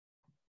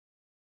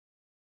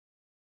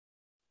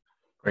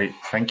Great,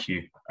 thank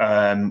you.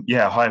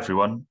 Yeah, hi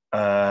everyone.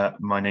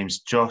 My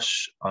name's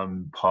Josh.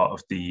 I'm part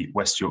of the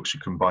West Yorkshire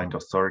Combined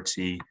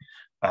Authority,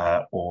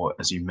 or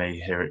as you may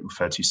hear it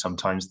referred to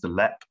sometimes, the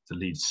LEP, the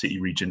Leeds City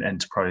Region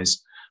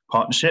Enterprise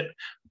Partnership.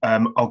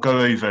 I'll go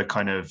over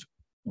kind of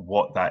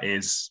what that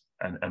is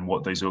and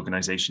what those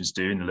organisations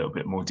do in a little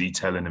bit more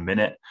detail in a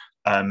minute.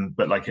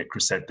 But like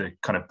Chris said, the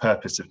kind of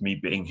purpose of me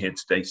being here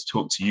today to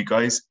talk to you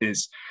guys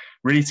is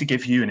really to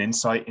give you an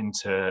insight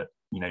into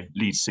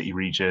Leeds City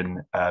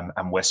Region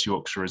and West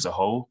Yorkshire as a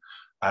whole,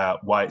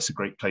 why it's a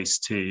great place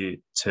to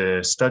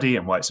study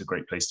and why it's a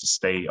great place to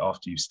stay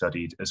after you've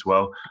studied as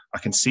well. I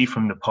can see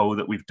from the poll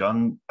that we've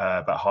done,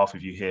 about half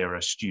of you here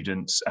are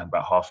students and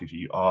about half of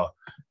you are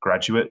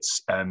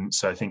graduates.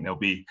 So I think there'll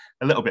be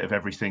a little bit of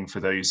everything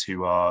for those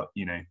who are,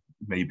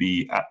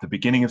 maybe at the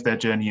beginning of their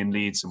journey in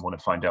Leeds and want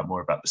to find out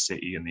more about the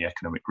city and the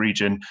economic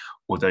region,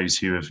 or those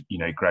who have,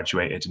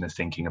 graduated and are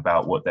thinking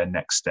about what their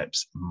next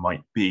steps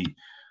might be.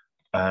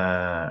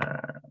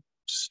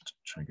 Just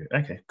try to go.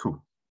 Okay,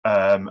 cool.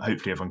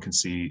 Hopefully everyone can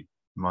see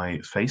my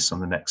face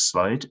on the next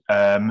slide.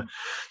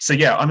 So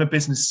yeah, I'm a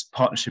business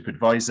partnership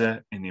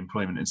advisor in the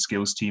employment and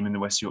skills team in the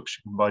West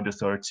Yorkshire Combined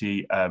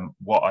Authority.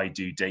 What I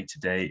do day to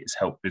day is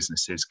help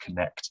businesses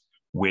connect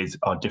with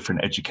our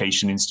different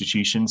education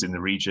institutions in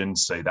the region.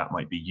 So that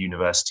might be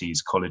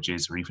universities,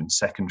 colleges, or even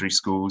secondary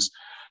schools.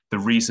 The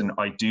reason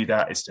I do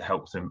that is to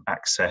help them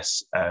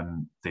access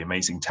the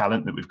amazing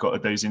talent that we've got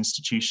at those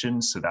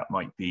institutions. So that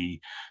might be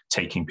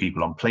taking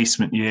people on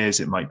placement years,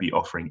 it might be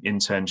offering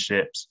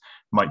internships,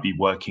 might be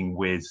working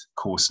with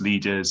course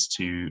leaders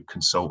to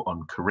consult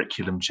on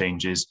curriculum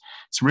changes.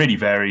 It's really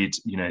varied.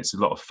 It's a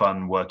lot of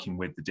fun working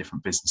with the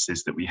different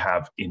businesses that we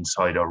have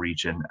inside our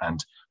region.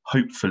 And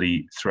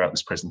hopefully throughout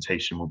this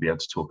presentation, we'll be able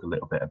to talk a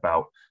little bit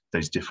about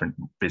those different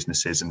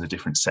businesses and the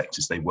different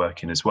sectors they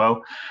work in as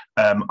well.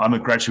 I'm a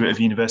graduate of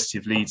University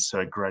of Leeds,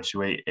 so I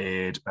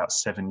graduated about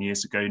 7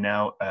 years ago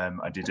now.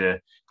 I did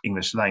an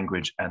English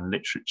language and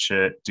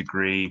literature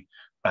degree.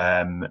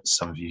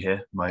 Some of you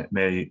here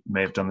may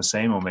have done the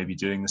same or may be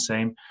doing the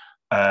same.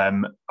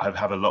 I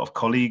have a lot of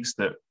colleagues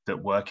that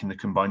work in the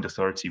Combined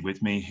Authority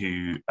with me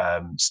who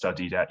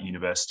studied at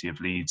University of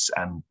Leeds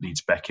and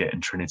Leeds Beckett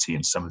and Trinity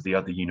and some of the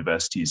other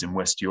universities in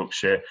West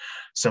Yorkshire.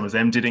 Some of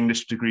them did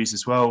English degrees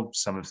as well.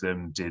 Some of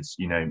them did,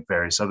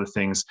 various other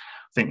things.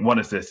 I think one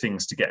of the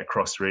things to get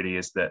across really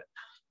is that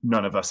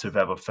none of us have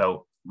ever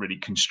felt really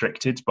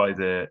constricted by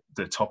the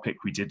topic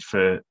we did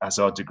as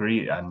our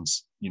degree. And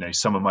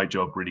some of my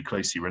job really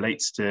closely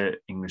relates to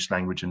English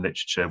language and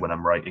literature when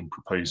I'm writing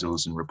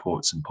proposals and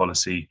reports and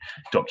policy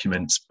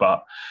documents,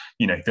 but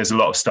there's a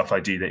lot of stuff I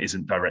do that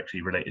isn't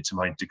directly related to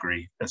my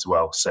degree as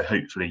well. So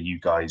hopefully you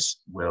guys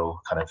will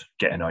kind of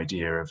get an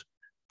idea of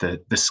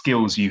the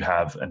skills you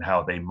have and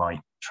how they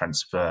might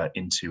transfer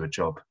into a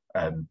job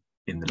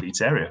in the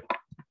Leeds area.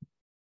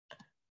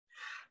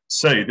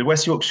 So the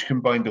West Yorkshire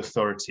Combined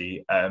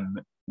Authority,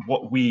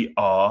 what we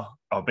are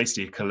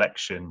basically a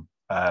collection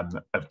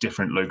of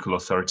different local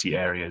authority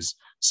areas.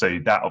 So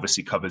that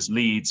obviously covers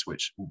Leeds,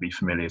 which will be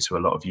familiar to a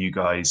lot of you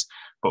guys,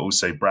 but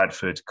also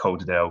Bradford,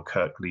 Calderdale,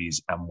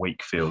 Kirklees and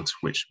Wakefield,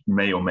 which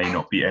may or may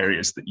not be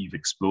areas that you've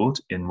explored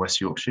in West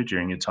Yorkshire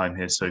during your time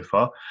here so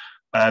far.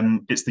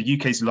 It's the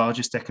UK's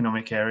largest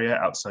economic area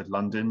outside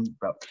London,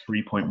 about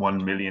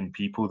 3.1 million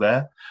people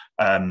there.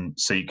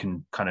 So you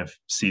can kind of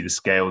see the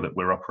scale that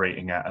we're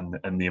operating at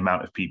and the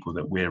amount of people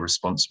that we're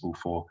responsible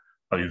for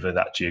over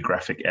that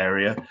geographic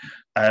area.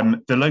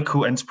 The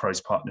local enterprise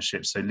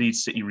partnership, so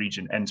Leeds City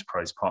Region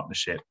Enterprise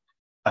Partnership,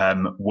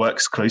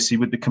 works closely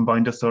with the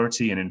Combined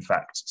Authority. And in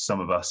fact,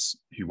 some of us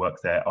who work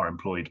there are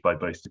employed by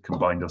both the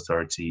Combined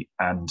Authority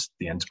and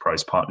the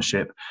Enterprise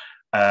Partnership.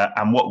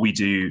 And what we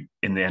do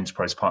in the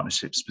Enterprise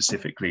Partnership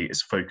specifically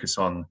is focus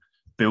on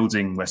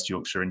building West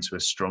Yorkshire into a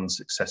strong,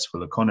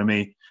 successful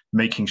economy,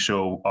 making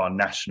sure our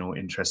national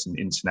interests and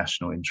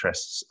international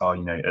interests are,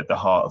 at the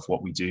heart of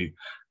what we do,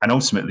 and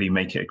ultimately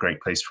make it a great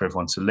place for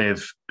everyone to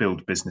live,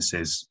 build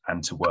businesses,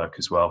 and to work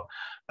as well.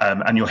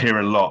 And you'll hear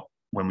a lot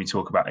when we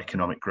talk about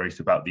economic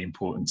growth about the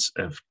importance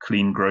of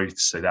clean growth.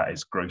 So that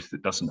is growth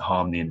that doesn't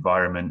harm the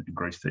environment and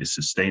growth that is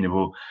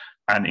sustainable,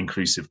 and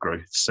inclusive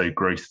growth. So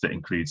growth that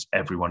includes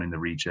everyone in the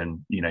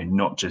region,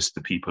 not just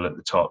the people at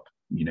the top.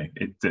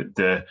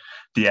 The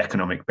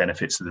economic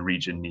benefits of the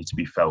region need to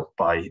be felt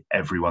by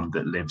everyone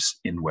that lives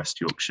in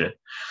West Yorkshire.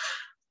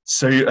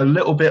 So a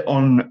little bit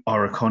on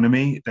our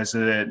economy. There's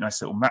a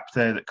nice little map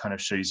there that kind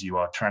of shows you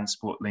our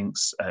transport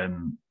links,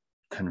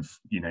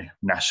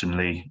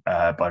 nationally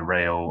by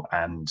rail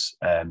and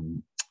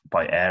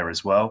by air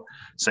as well.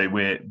 So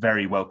we're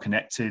very well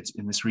connected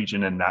in this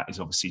region, and that is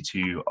obviously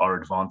to our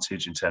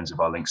advantage in terms of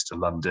our links to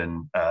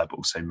London, but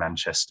also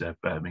Manchester,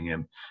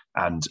 Birmingham,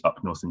 and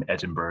up north in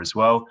Edinburgh as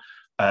well.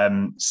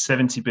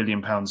 £70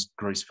 billion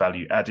gross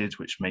value added,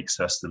 which makes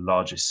us the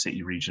largest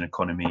city region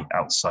economy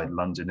outside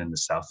London in the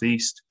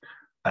southeast.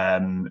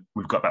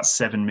 We've got about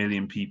 7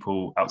 million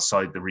people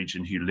outside the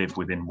region who live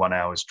within 1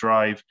 hour's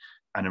drive.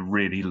 and a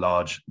really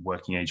large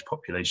working age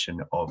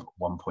population of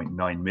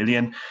 1.9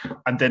 million.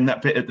 And then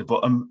that bit at the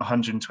bottom,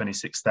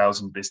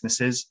 126,000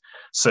 businesses.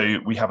 So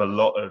we have a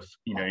lot of,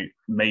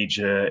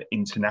 major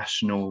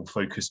international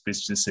focused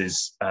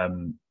businesses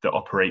that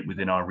operate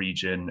within our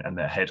region and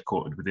they're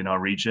headquartered within our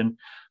region.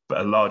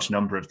 But a large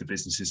number of the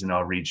businesses in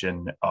our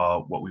region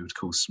are what we would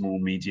call small,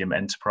 medium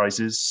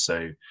enterprises.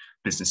 So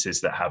businesses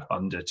that have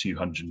under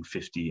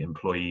 250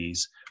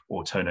 employees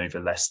or turnover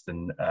less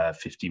than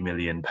 £50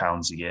 million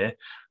a year.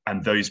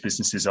 And those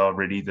businesses are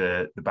really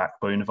the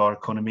backbone of our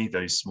economy,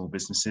 those small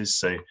businesses.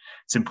 So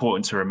it's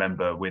important to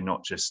remember we're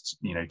not just,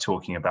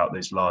 talking about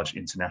those large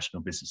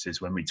international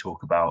businesses when we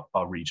talk about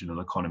our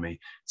regional economy.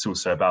 It's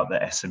also about the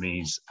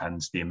SMEs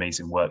and the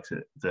amazing work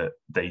that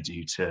they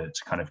do to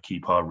kind of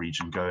keep our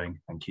region going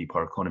and keep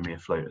our economy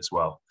afloat as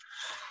well.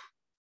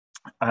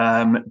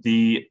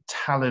 The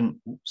talent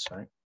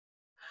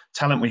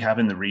we have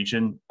in the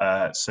region.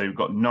 So we've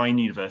got 9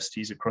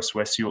 universities across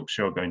West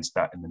Yorkshire. I'll go into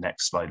that in the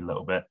next slide a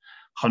little bit.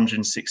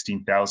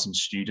 116,000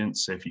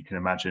 students. So if you can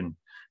imagine,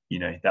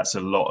 that's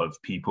a lot of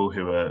people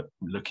who are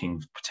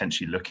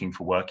potentially looking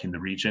for work in the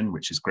region,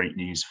 which is great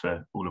news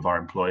for all of our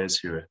employers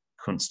who are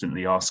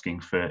constantly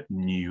asking for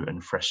new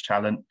and fresh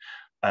talent.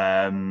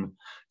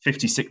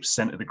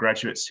 56% of the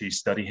graduates who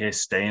study here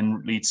stay in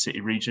Leeds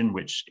City Region,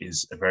 which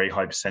is a very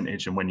high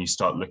percentage. And when you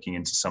start looking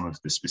into some of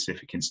the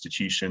specific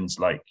institutions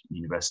like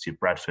University of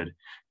Bradford,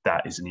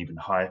 that is an even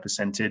higher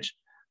percentage.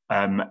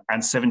 And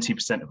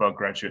 70% of our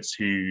graduates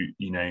who,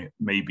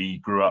 maybe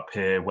grew up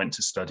here, went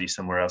to study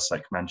somewhere else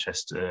like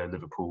Manchester,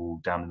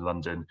 Liverpool, down in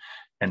London,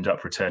 end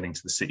up returning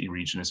to the City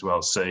Region as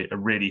well. So a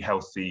really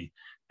healthy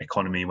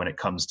economy when it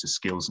comes to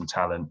skills and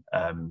talent,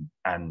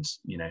 and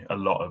a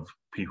lot of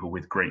people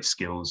with great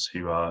skills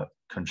who are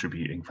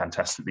contributing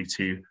fantastically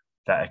to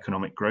that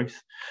economic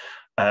growth.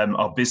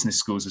 Our business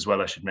schools as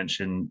well, I should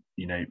mention,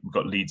 we've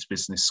got Leeds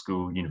Business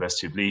School,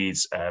 University of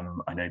Leeds.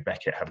 I know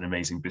Beckett have an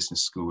amazing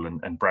business school,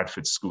 and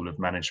Bradford School of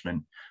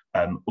Management,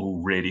 all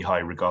really high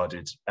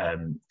regarded.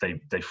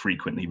 They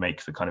frequently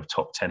make the kind of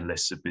top 10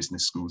 lists of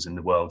business schools in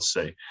the world.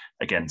 So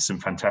again, some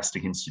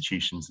fantastic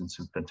institutions and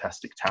some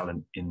fantastic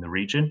talent in the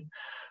region.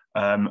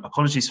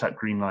 Apologies for that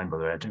green line, by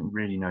the way. I don't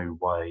really know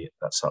why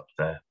that's up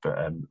there, but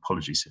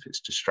apologies if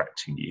it's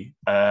distracting you.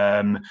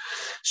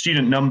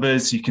 Student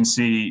numbers, you can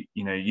see,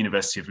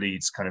 University of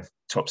Leeds kind of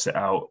tops it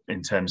out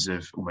in terms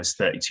of almost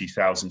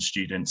 32,000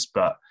 students,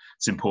 but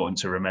it's important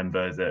to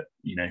remember that,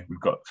 we've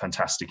got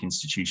fantastic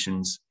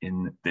institutions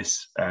in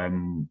this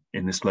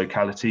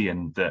locality,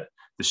 and that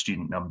the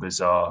student numbers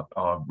are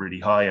really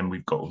high. And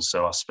we've got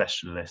also our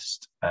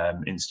specialist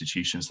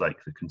institutions like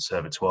the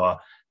Conservatoire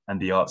and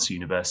the Arts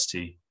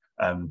University,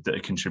 that are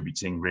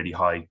contributing really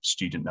high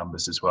student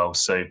numbers as well.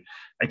 So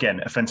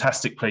again, a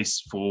fantastic place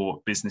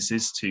for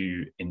businesses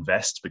to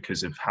invest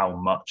because of how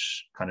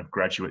much kind of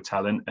graduate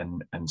talent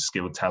and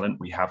skilled talent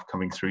we have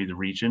coming through the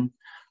region,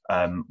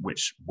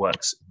 which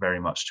works very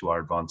much to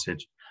our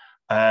advantage.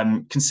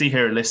 Can see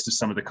here a list of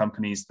some of the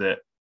companies that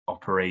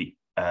operate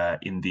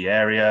in the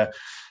area.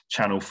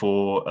 Channel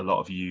 4, a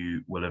lot of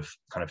you will have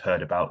kind of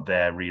heard about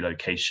their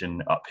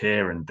relocation up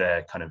here, and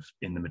they're kind of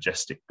in the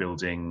majestic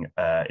building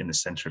in the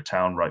centre of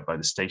town, right by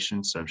the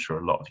station. So I'm sure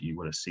a lot of you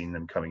will have seen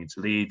them coming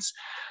into Leeds.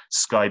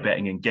 Sky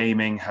Betting and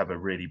Gaming have a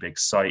really big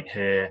site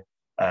here.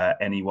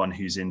 Anyone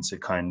who's into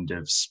kind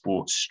of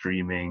sports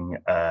streaming,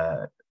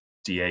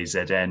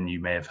 DAZN,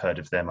 you may have heard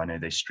of them. I know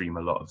they stream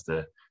a lot of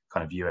the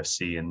kind of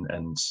UFC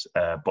and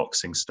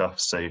boxing stuff.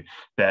 So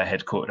they're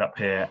headquartered up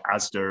here.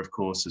 Asda, of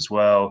course, as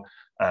well.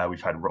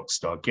 We've had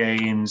Rockstar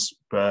Games,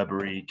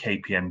 Burberry,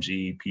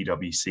 KPMG,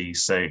 PwC.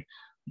 So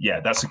yeah,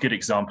 that's a good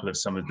example of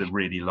some of the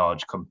really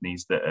large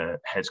companies that are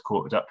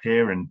headquartered up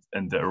here and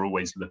that are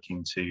always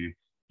looking to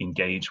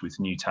engage with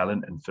new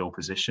talent and fill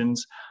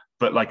positions.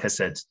 But like I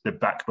said, the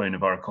backbone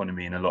of our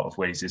economy in a lot of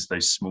ways is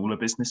those smaller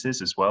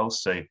businesses as well.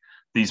 So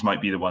these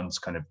might be the ones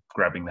kind of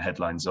grabbing the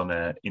headlines on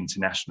an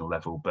international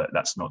level, but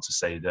that's not to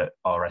say that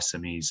our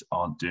SMEs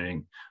aren't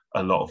doing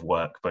a lot of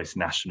work, both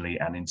nationally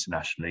and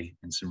internationally,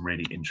 in some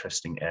really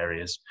interesting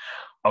areas.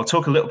 I'll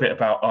talk a little bit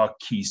about our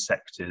key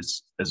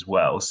sectors as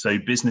well. So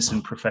business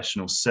and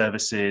professional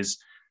services,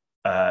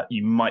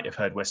 you might have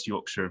heard West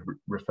Yorkshire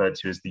referred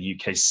to as the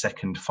UK's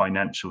second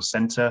financial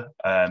centre.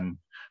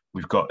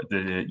 We've got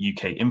the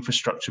UK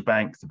Infrastructure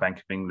Bank, the Bank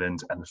of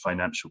England, and the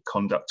Financial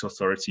Conduct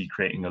Authority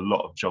creating a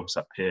lot of jobs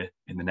up here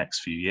in the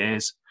next few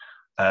years.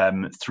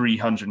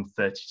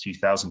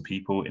 332,000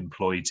 people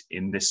employed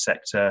in this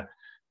sector.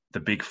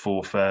 The big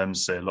four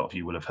firms, so a lot of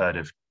you will have heard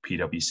of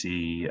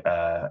PwC, EY,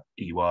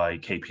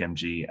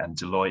 KPMG, and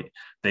Deloitte.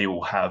 They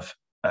all have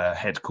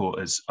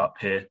headquarters up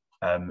here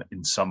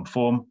in some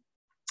form.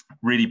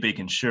 Really big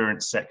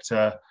insurance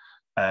sector.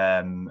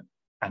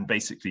 And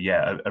basically,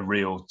 yeah, a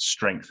real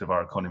strength of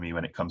our economy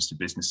when it comes to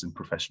business and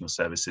professional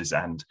services.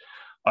 And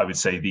I would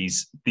say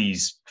these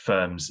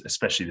firms,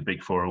 especially the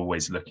big four, are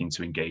always looking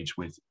to engage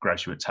with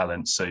graduate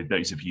talent. So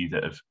those of you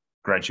that have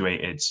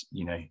graduated,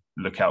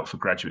 look out for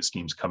graduate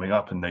schemes coming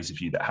up. And those of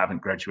you that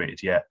haven't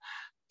graduated yet,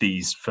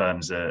 these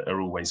firms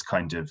are always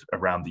kind of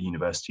around the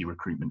university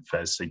recruitment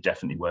fairs, so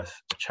definitely worth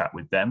a chat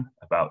with them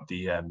about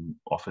the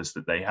offers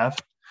that they have.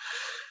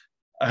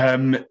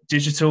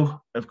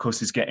 Digital, of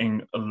course, is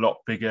getting a lot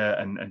bigger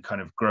and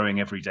kind of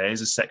growing every day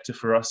as a sector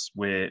for us.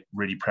 We're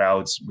really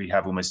proud. We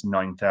have almost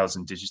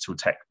 9,000 digital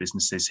tech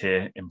businesses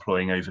here,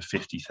 employing over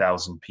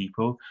 50,000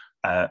 people.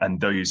 And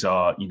those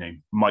are, you know,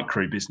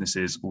 micro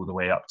businesses all the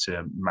way up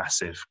to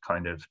massive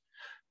kind of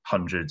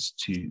hundreds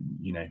to,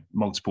 you know,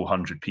 multiple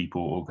hundred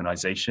people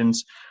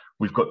organizations.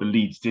 We've got the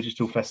Leeds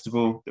Digital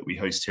Festival that we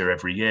host here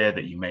every year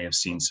that you may have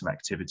seen some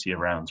activity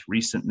around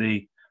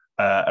recently.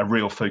 A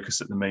real focus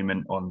at the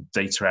moment on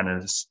data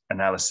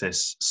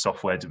analysis,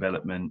 software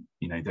development.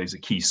 You know, those are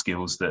key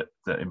skills that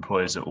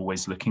employers are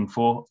always looking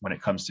for when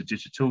it comes to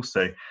digital.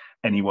 So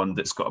anyone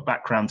that's got a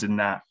background in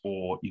that,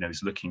 or, you know,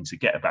 is looking to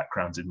get a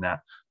background in that,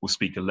 we'll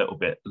speak a little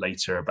bit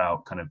later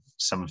about kind of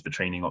some of the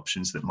training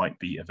options that might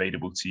be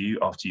available to you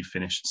after you've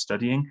finished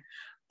studying.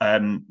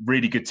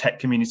 Really good tech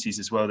communities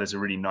as well. There's a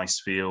really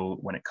nice feel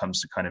when it comes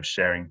to kind of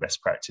sharing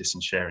best practice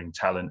and sharing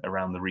talent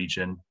around the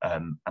region.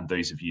 And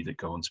those of you that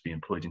go on to be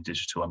employed in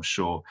digital, I'm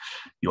sure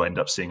you'll end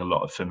up seeing a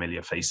lot of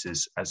familiar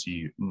faces as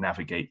you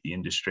navigate the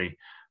industry.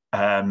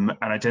 And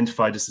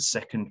identified as the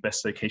second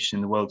best location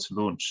in the world to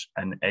launch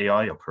an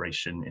AI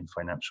operation in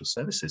financial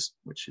services,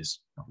 which is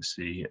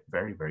obviously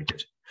very, very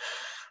good.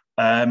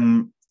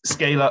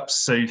 Scale ups,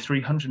 so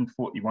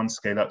 341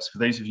 scale ups. For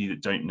those of you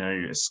that don't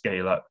know, a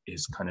scale up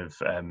is kind of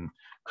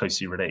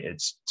closely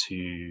related to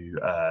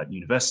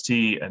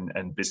university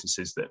and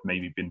businesses that have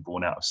maybe been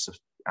born out of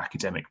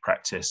academic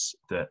practice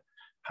that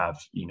have,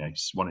 you know,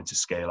 wanted to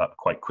scale up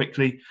quite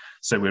quickly.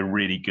 So we're a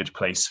really good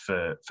place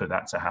for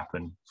that to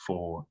happen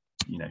for,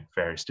 you know,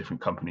 various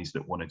different companies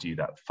that want to do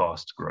that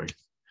fast growth.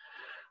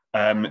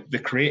 The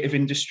creative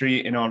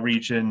industry in our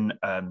region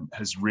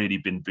has really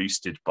been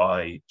boosted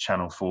by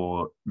Channel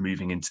 4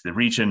 moving into the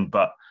region.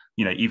 But,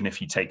 you know, even if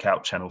you take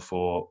out Channel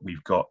 4,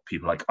 we've got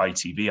people like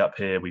ITV up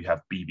here. We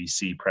have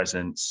BBC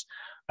presence.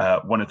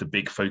 One of the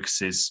big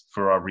focuses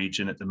for our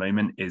region at the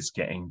moment is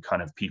getting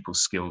kind of people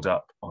skilled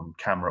up on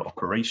camera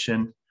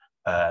operation.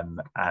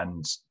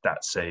 And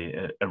that's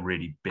a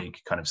really big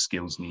kind of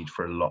skills need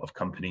for a lot of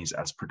companies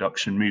as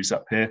production moves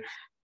up here.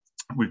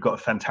 We've got a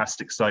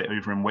fantastic site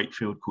over in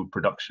Wakefield called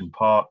Production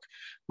Park,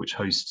 which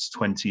hosts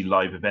 20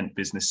 live event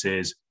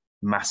businesses,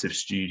 massive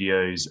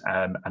studios,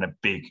 and a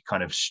big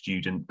kind of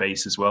student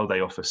base as well. They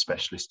offer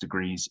specialist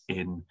degrees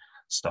in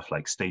stuff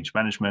like stage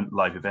management,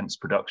 live events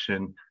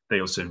production. They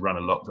also run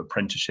a lot of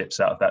apprenticeships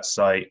out of that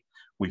site.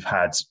 We've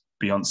had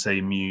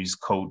Beyonce, Muse,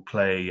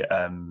 Coldplay.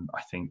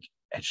 I think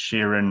Ed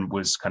Sheeran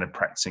was kind of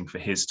practicing for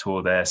his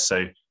tour there.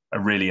 So a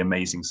really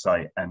amazing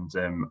site, and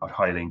I'd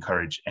highly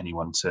encourage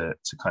anyone to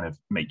kind of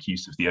make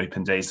use of the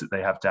open days that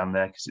they have down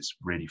there, because it's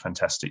really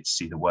fantastic to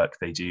see the work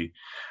they do.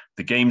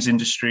 The games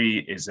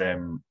industry is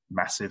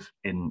massive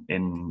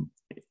in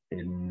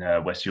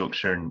West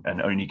Yorkshire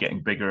and only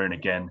getting bigger. And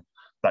again,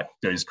 that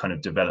those kind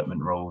of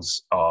development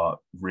roles are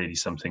really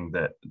something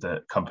that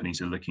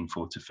companies are looking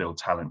for to fill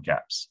talent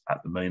gaps at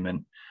the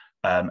moment.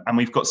 And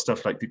we've got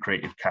stuff like the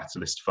Creative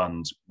Catalyst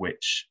Fund,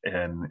 which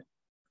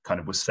kind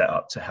of was set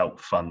up to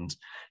help fund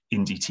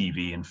indie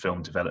TV and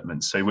film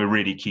development. So we're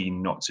really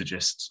keen not to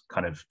just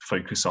kind of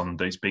focus on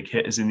those big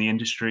hitters in the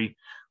industry.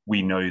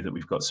 We know that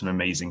we've got some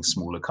amazing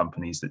smaller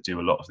companies that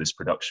do a lot of this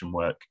production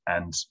work,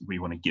 and we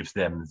want to give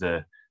them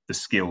the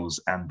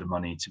skills and the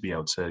money to be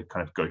able to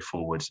kind of go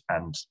forward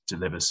and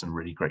deliver some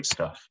really great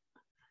stuff.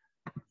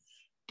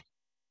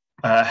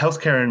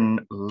 Healthcare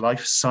and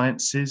life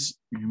sciences,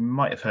 you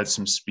might have heard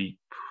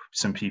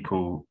some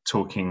people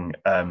talking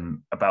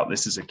about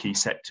this as a key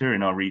sector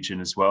in our region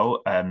as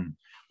well.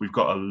 We've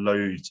got a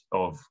load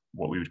of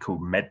what we would call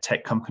med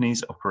tech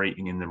companies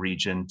operating in the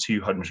region,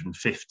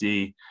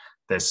 250.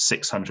 There's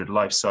 600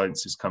 life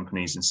sciences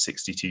companies and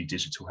 62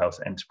 digital health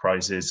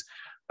enterprises.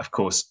 Of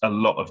course, a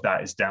lot of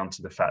that is down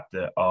to the fact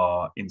that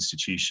our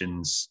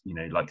institutions, you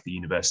know, like the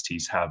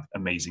universities, have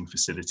amazing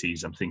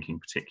facilities. I'm thinking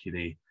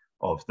particularly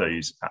of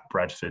those at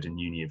Bradford and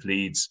Uni of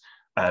Leeds.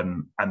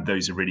 And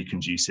those are really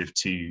conducive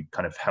to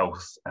kind of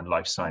health and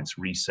life science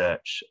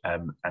research,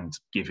 and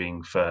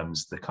giving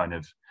firms the kind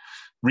of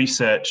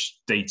research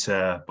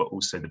data, but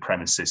also the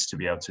premises to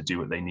be able to do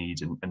what they need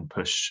and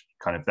push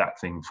kind of that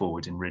thing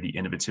forward in really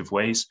innovative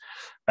ways.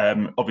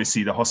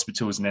 Obviously, the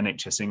hospitals and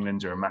NHS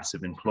England are a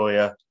massive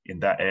employer in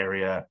that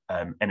area.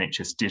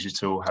 NHS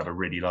Digital have a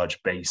really large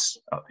base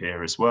up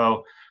here as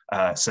well.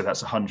 So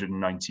that's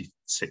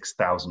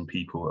 196,000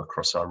 people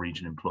across our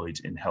region employed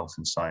in health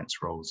and science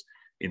roles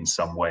in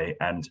some way,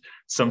 and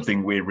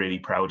something we're really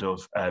proud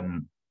of.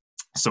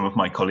 Some of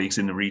my colleagues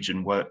in the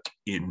region work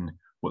in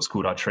what's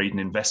called our trade and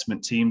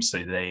investment team.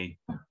 So they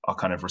are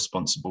kind of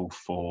responsible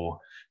for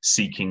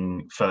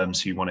seeking firms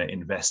who want to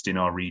invest in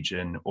our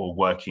region, or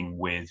working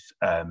with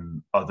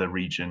other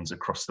regions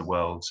across the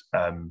world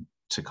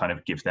to kind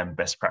of give them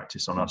best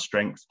practice on our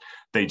strength.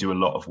 They do a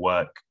lot of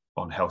work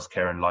on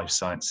healthcare and life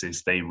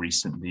sciences. They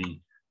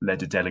recently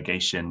led a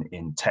delegation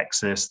in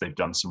Texas. They've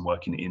done some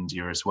work in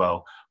India as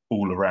well,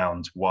 all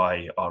around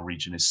why our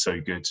region is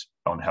so good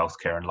on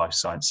healthcare and life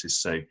sciences.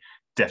 So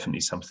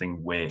definitely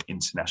something we're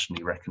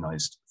internationally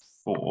recognised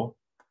for.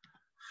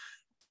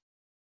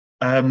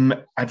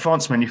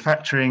 Advanced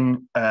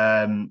manufacturing,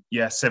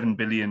 yeah, £7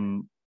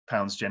 billion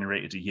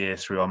generated a year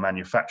through our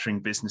manufacturing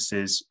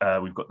businesses.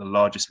 We've got the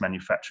largest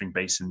manufacturing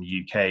base in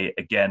the UK.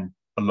 Again,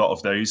 a lot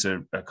of those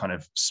are kind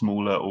of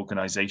smaller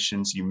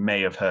organisations. You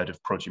may have heard of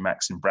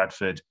Produmax in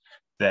Bradford.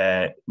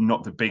 They're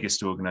not the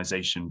biggest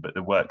organisation, but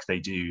the work they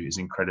do is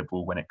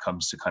incredible when it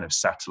comes to kind of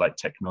satellite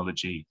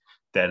technology.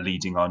 They're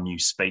leading our new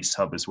space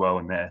hub as well,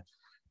 and they're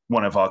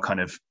one of our kind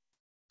of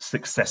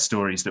success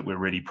stories that we're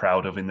really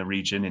proud of in the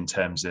region in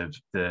terms of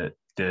the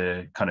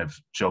kind of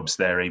jobs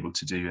they're able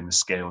to do and the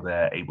scale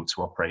they're able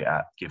to operate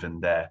at,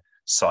 given their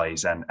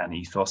size and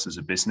ethos as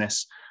a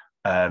business.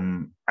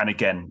 And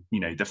again,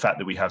 you know, the fact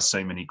that we have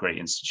so many great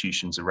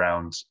institutions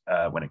around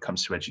when it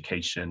comes to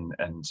education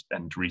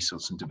and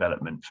resource and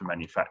development for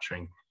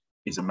manufacturing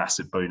is a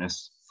massive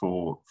bonus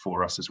for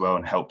us as well,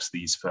 and helps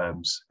these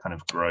firms kind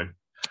of grow.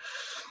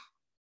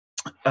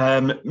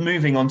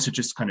 Moving on to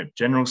just kind of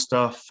general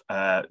stuff,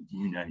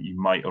 you know, you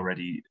might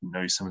already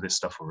know some of this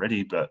stuff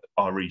already, but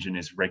our region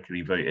is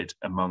regularly voted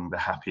among the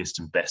happiest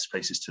and best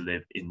places to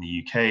live in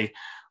the UK.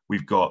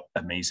 We've got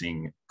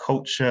amazing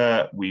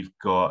culture. We've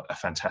got a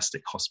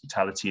fantastic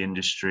hospitality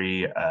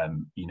industry.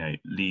 You know,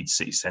 Leeds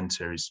City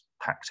Centre is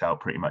packed out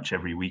pretty much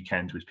every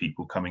weekend with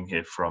people coming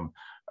here from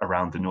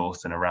around the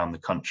north and around the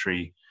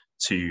country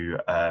to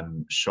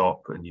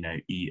shop and, you know,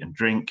 eat and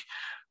drink.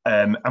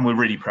 And we're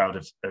really proud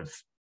of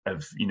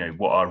you know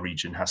what our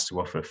region has to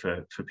offer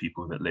for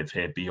people that live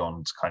here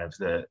beyond kind of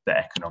the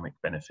economic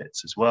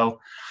benefits as well.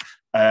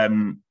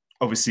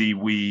 Obviously,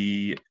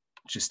 we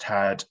just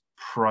had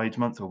Pride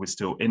Month, or we're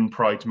still in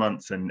Pride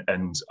Month, and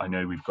I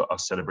know we've got our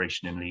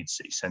celebration in Leeds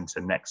City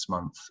Centre next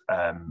month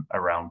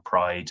around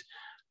Pride.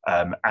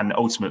 And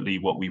ultimately,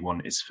 what we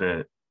want is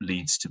for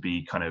Leeds to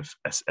be kind of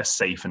a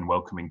safe and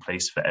welcoming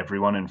place for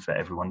everyone, and for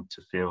everyone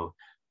to feel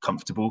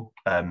comfortable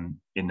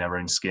in their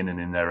own skin and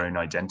in their own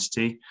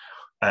identity.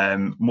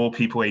 More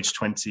people age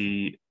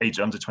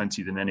under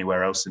 20 than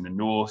anywhere else in the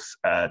north.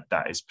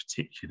 That is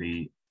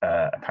particularly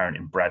apparent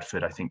in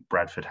Bradford. I think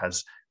Bradford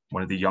has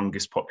one of the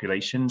youngest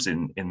populations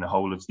in the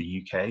whole of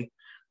the UK.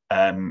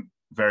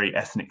 Very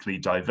ethnically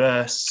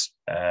diverse,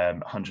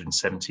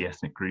 170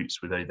 ethnic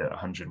groups with over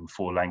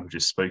 104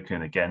 languages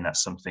spoken. Again,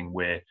 that's something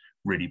we're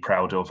really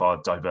proud of, our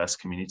diverse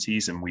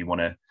communities, and we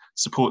want to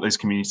support those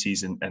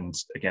communities and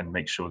again,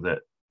 make sure that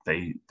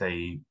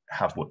they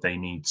have what they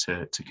need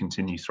to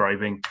continue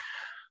thriving.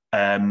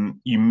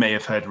 You may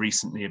have heard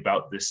recently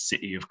about the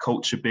City of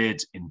Culture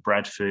bid in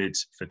Bradford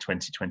for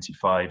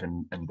 2025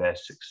 and their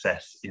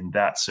success in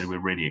that. So we're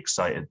really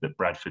excited that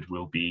Bradford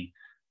will be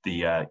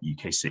the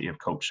UK City of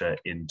Culture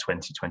in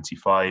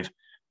 2025,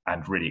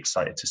 and really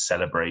excited to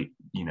celebrate,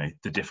 you know,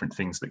 the different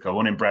things that go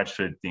on in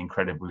Bradford, the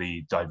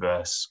incredibly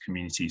diverse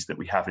communities that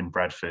we have in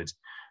Bradford,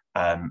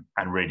 and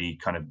really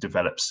kind of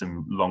develop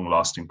some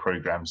long-lasting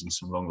programs and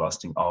some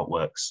long-lasting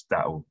artworks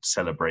that will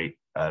celebrate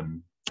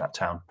that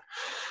town.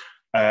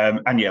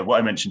 And yeah, what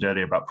I mentioned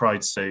earlier about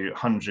Pride, so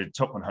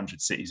top 100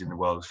 cities in the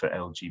world for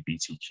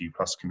LGBTQ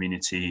plus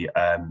community.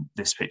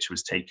 This picture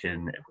was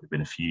taken, it would have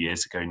been a few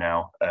years ago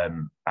now,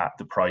 at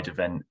the Pride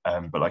event.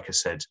 But like I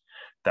said,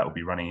 that will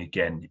be running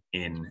again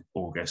in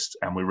August.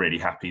 And we're really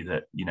happy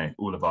that, you know,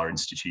 all of our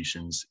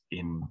institutions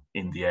in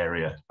the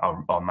area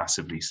are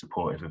massively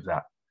supportive of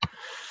that.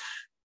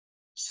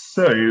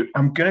 So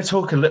I'm going to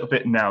talk a little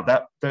bit now.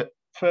 That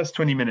first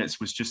 20 minutes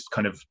was just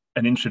kind of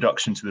an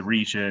introduction to the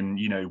region,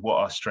 you know, what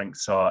our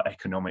strengths are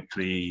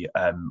economically,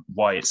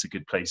 why it's a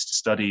good place to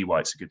study, why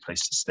it's a good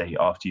place to stay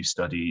after you've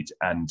studied,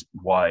 and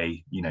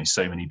why, you know,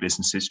 so many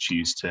businesses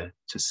choose to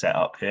set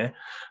up here.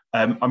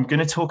 I'm going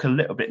to talk a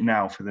little bit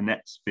now for the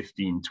next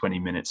 15, 20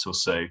 minutes or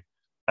so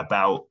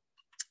about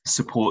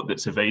support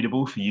that's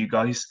available for you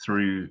guys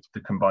through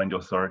the Combined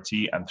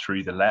Authority and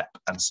through the LEP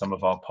and some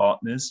of our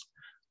partners.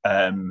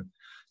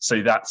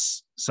 So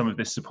that's, some of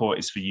this support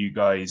is for you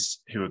guys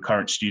who are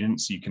current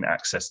students. You can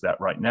access that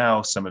right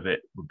now. Some of it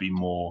would be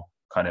more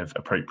kind of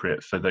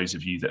appropriate for those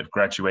of you that have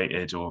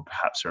graduated or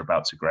perhaps are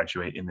about to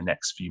graduate in the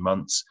next few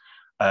months.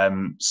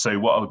 So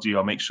what I'll do,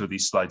 I'll make sure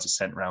these slides are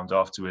sent around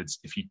afterwards.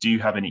 If you do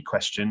have any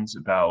questions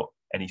about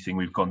anything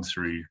we've gone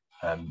through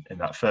in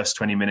that first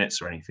 20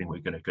 minutes or anything we're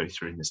going to go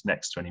through in this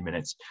next 20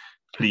 minutes,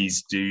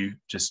 please do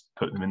just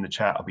put them in the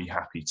chat. I'll be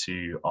happy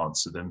to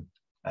answer them.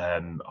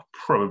 I'll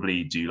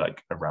probably do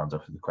like a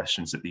roundup of the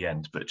questions at the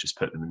end, but just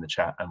put them in the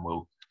chat and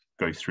we'll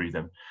go through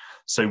them.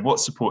 So what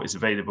support is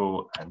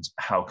available and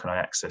how can I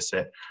access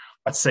it?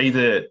 I'd say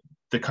the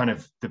kind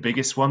of the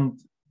biggest one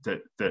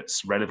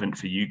that's relevant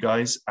for you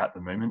guys at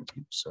the moment.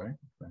 Oops, sorry,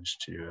 I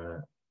managed to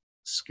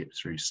skip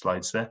through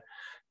slides there.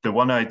 The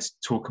one I'd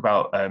talk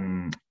about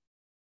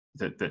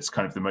that's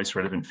kind of the most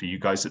relevant for you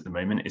guys at the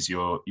moment is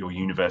your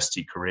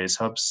university careers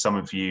hubs. Some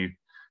of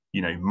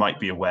you know, might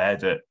be aware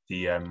that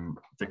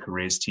the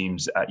careers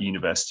teams at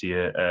university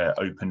are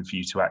open for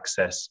you to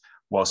access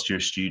whilst you're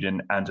a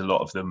student, and a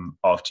lot of them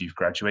after you've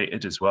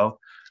graduated as well.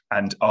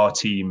 And our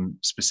team,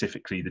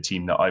 specifically the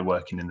team that I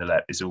work in the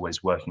LEP, is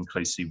always working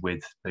closely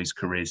with those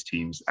careers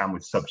teams and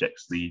with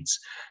subjects leads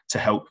to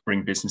help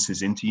bring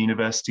businesses into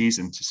universities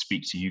and to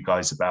speak to you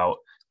guys about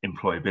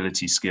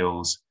employability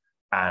skills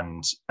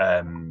and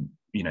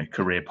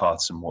career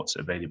paths and what's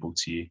available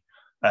to you.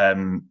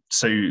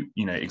 So,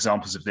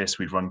 examples of this,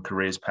 we've run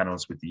careers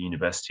panels with the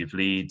University of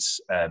Leeds,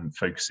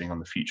 focusing on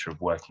the future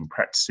of working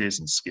practices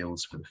and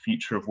skills for the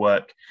future of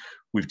work.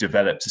 We've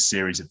developed a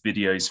series of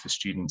videos for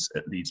students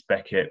at Leeds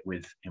Beckett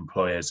with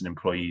employers and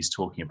employees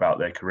talking about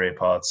their career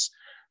paths.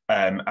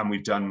 And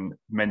we've done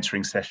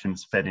mentoring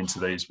sessions fed into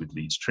those with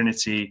Leeds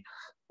Trinity.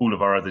 All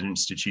of our other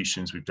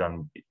institutions, we've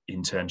done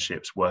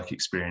internships, work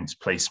experience,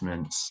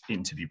 placements,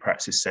 interview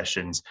practice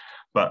sessions.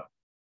 But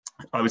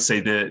I would say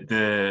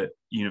the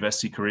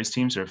university careers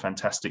teams are a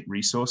fantastic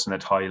resource, and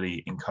I'd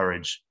highly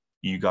encourage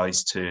you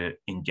guys to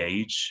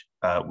engage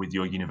with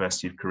your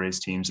University of Careers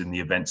teams in the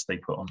events they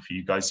put on for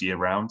you guys year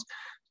round.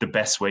 The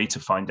best way to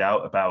find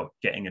out about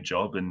getting a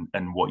job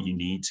and what you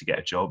need to get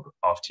a job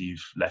after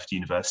you've left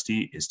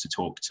university is to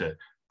talk to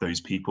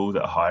those people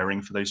that are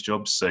hiring for those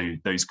jobs. So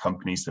those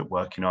companies that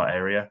work in our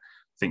area,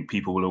 I think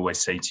people will always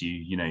say to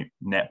you,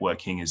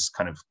 networking is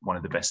kind of one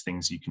of the best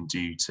things you can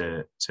do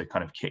to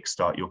kind of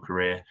kickstart your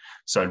career.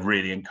 So I'd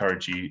really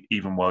encourage you,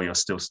 even while you're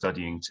still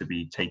studying, to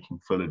be taking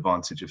full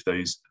advantage of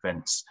those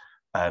events.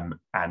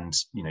 And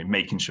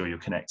making sure you're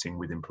connecting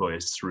with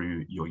employers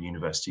through your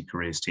university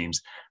careers teams,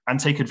 and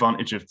take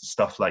advantage of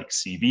stuff like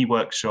CV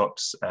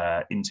workshops,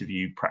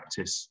 interview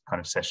practice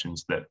kind of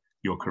sessions that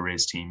your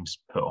careers teams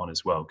put on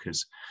as well,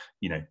 because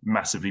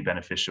massively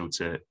beneficial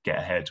to get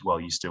ahead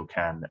while you still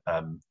can,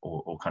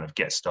 or kind of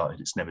get started.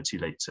 It's never too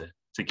late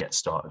to get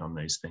started on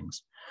those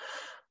things.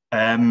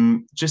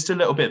 Just a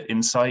little bit of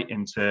insight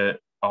into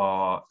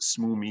our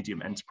small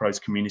medium enterprise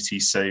community.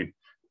 So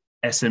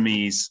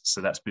SMEs, so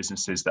that's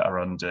businesses that are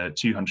under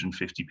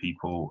 250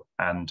 people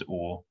and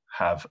or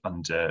have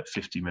under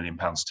 £50 million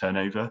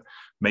turnover,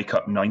 make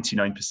up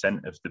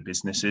 99% of the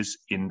businesses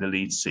in the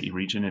Leeds City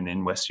Region and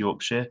in West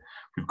Yorkshire.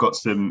 We've got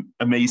some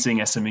amazing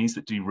SMEs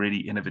that do really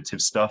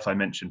innovative stuff. I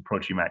mentioned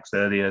Produmax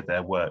earlier,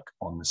 their work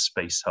on the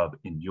Space Hub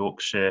in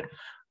Yorkshire.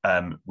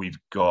 We've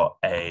got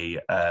a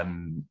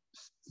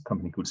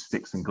company called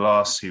Sticks and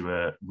Glass, who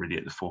are really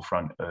at the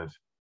forefront of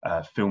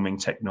filming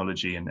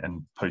technology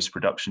and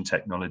post-production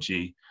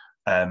technology.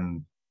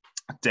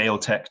 Dale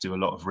Tech do a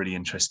lot of really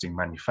interesting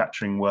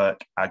manufacturing work.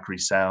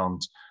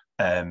 AgriSound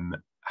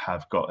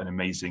have got an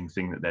amazing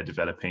thing that they're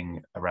developing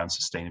around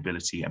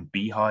sustainability and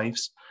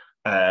beehives.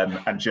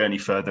 And Journey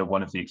Further,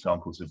 one of the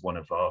examples of one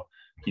of our,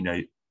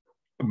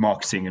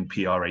 marketing and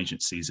PR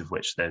agencies, of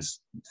which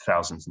there's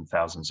thousands and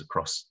thousands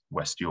across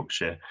West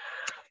Yorkshire.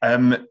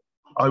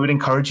 I would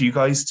encourage you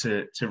guys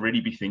to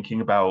really be thinking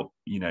about,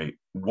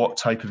 what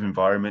type of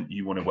environment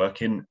you want to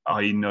work in.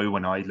 I know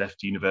when I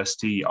left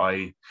university,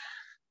 I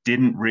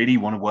didn't really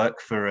want to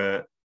work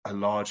for a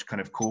large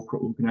kind of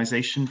corporate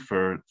organization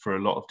for a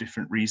lot of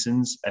different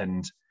reasons.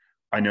 And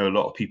I know a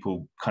lot of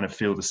people kind of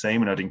feel the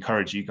same. And I'd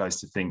encourage you guys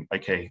to think,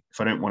 okay,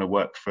 if I don't want to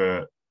work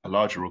for a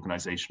larger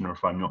organization, or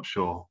if I'm not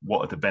sure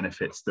what are the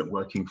benefits that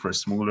working for a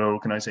smaller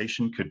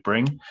organization could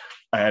bring,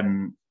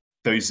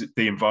 the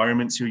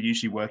environments you're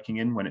usually working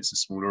in when it's a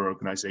smaller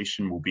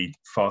organization will be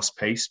fast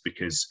paced,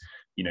 because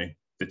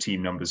the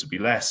team numbers will be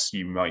less.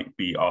 You might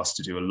be asked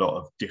to do a lot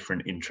of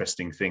different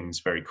interesting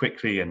things very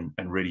quickly and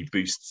really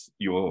boost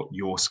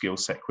your skill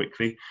set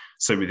quickly.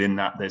 So within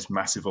that, there's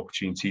massive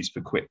opportunities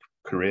for quick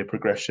career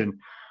progression.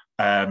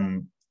 A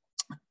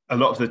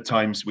lot of the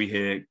times we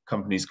hear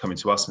companies coming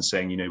to us and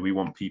saying, we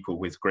want people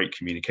with great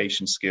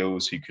communication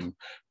skills, who can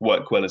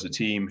work well as a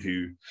team,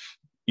 who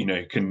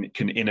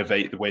can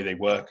innovate the way they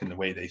work and the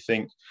way they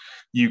think.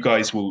 You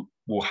guys will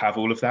have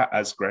all of that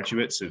as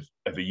graduates of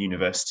a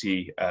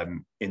university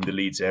in the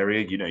Leeds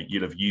area.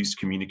 You'll have used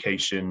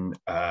communication.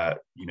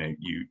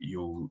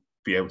 You'll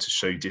be able to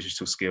show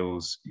digital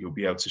skills. You'll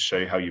be able to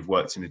show how you've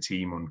worked in a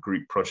team on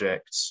group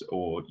projects,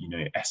 or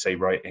essay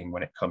writing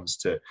when it comes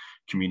to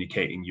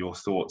communicating your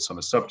thoughts on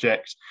a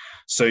subject.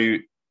 So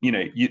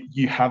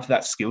you have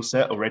that skill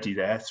set already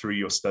there through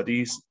your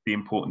studies. The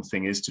important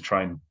thing is to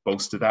try and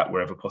bolster that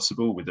wherever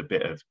possible with a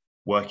bit of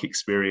work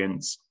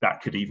experience.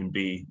 That could even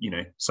be,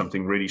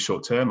 something really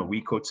short term, a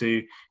week or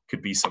two,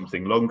 could be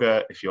something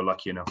longer if you're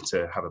lucky enough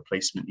to have a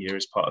placement year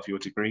as part of your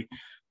degree.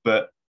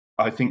 But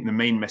I think the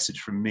main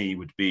message from me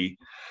would be,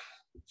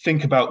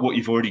 think about what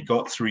you've already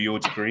got through your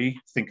degree,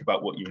 think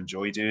about what you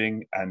enjoy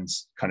doing, and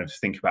kind of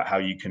think about how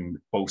you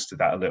can bolster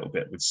that a little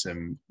bit with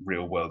some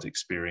real world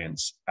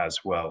experience as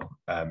well,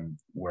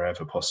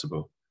 wherever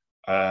possible.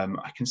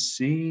 I can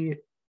see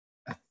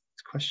a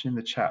question in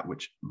the chat,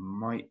 which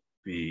might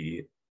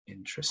be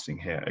interesting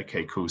here.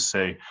 Okay, cool.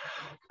 So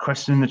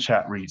question in the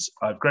chat reads,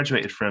 I've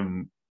graduated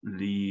from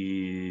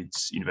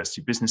Leeds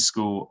University Business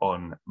School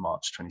on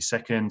March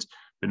 22nd.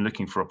 Been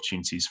looking for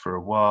opportunities for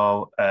a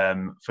while,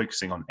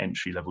 focusing on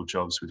entry-level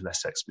jobs with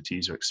less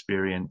expertise or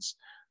experience.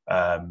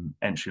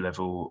 entry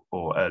level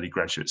or early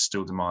graduates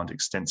still demand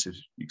extensive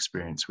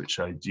experience, which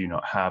I do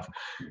not have.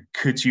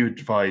 Could you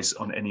advise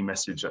on any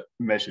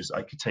measures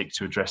I could take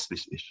to address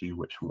this issue,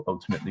 which will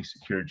ultimately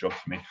secure a job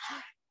for me?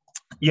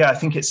 Yeah, I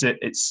think it's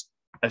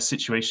a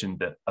situation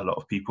that a lot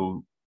of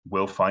people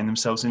will find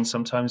themselves in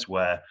sometimes,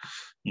 where,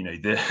 you know,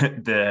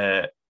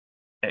 that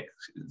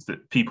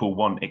people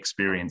want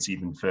experience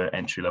even for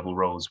entry level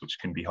roles, which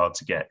can be hard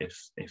to get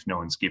if no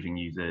one's giving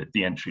you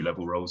the entry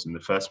level roles in the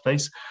first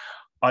place.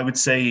 I would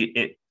say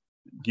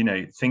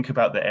think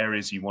about the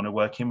areas you want to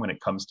work in when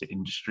it comes to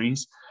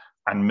industries,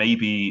 and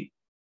maybe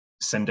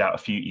send out a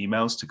few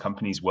emails to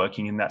companies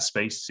working in that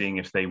space, seeing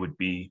if they would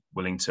be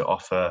willing to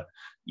offer,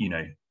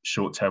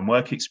 short-term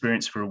work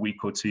experience for a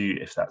week or two,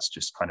 if that's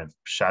just kind of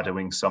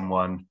shadowing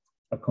someone.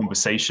 A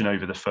conversation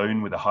over the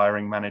phone with a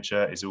hiring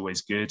manager is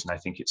always good. And I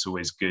think it's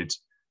always good,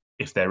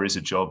 if there is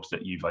a job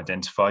that you've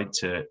identified,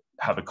 to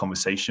have a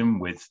conversation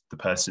with the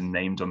person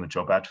named on the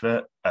job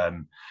advert,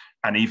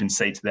 and even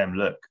say to them,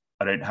 look,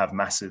 I don't have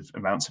massive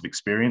amounts of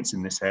experience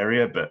in this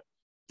area, but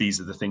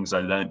these are the things I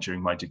learned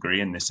during my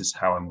degree, and this is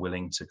how I'm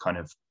willing to kind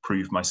of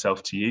prove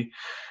myself to you.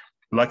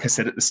 Like I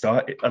said at the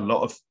start, a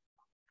lot of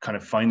kind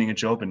of finding a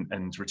job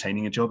and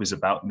retaining a job is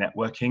about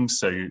networking.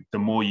 So the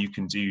more you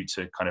can do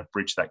to kind of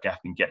bridge that gap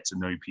and get to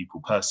know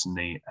people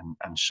personally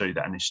and show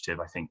that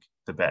initiative, I think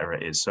the better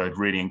it is. So I'd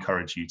really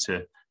encourage you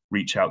to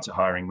reach out to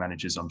hiring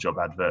managers on job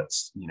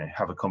adverts,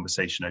 have a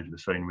conversation over the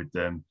phone with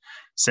them,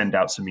 send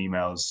out some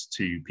emails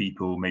to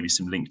people, maybe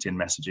some LinkedIn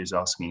messages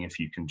asking if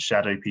you can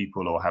shadow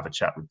people or have a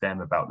chat with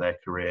them about their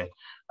career.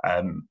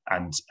 And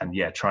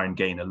try and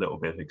gain a little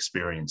bit of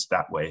experience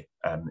that way,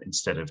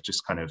 instead of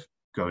just kind of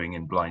going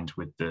in blind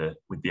with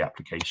the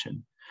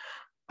application.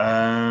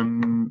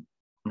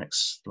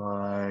 Next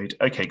slide.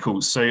 Okay,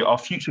 cool. So our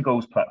Future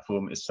Goals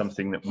platform is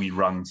something that we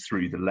run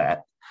through the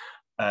LEP.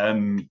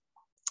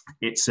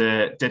 It's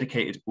a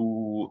dedicated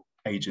all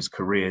ages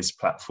careers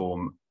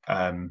platform.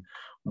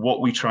 What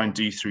we try and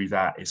do through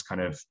that is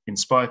kind of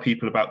inspire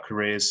people about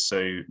careers.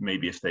 So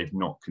maybe if they've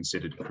not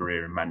considered a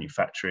career in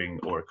manufacturing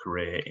or a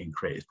career in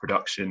creative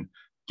production,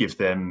 give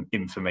them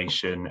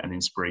information and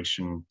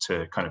inspiration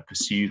to kind of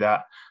pursue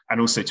that, and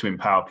also to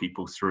empower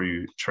people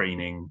through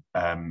training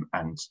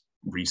and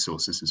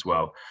resources as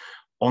well.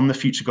 On the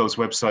Future Goals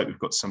website, we've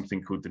got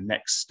something called the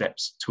Next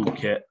Steps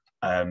Toolkit,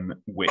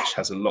 which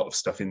has a lot of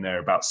stuff in there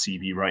about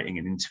CV writing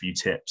and interview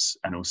tips,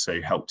 and also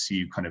helps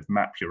you kind of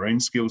map your own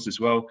skills as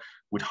well.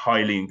 Would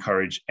highly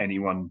encourage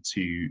anyone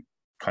to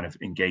kind of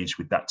engage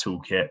with that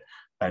toolkit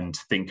and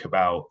think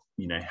about,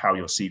 how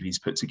your CV is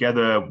put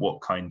together,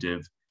 what kind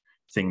of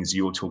things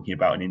you're talking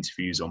about in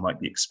interviews or might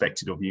be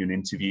expected of you in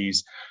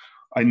interviews.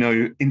 I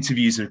know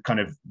interviews are kind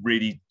of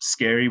really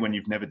scary when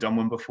you've never done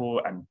one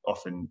before, and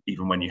often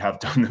even when you have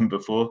done them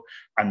before.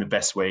 And the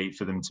best way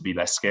for them to be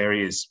less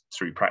scary is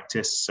through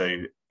practice. So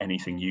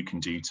anything you can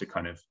do to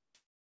kind of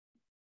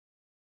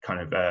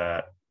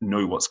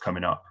know what's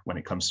coming up when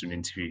it comes to an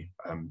interview,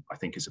 I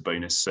think is a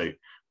bonus. So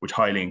would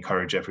highly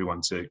encourage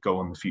everyone to go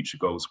on the Future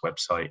Goals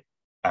website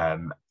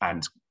and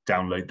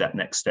download that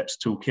Next Steps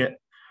Toolkit.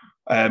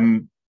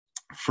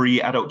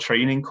 Free adult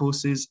training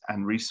courses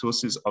and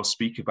resources, I'll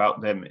speak about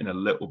them in a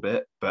little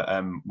bit, but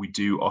we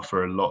do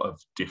offer a lot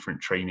of different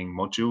training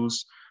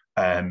modules.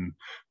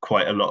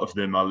 Quite a lot of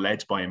them are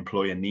led by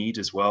employer need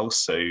as well.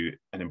 So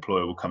an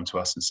employer will come to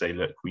us and say,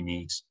 look, we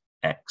need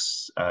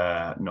X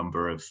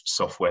number of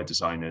software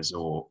designers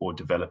or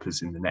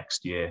developers in the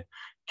next year.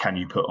 Can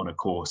you put on a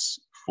course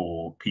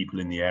for people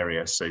in the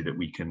area so that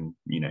we can,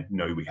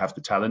 know we have the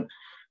talent?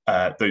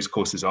 Those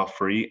courses are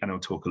free, and I'll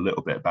talk a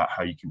little bit about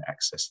how you can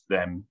access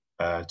them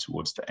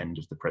towards the end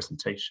of the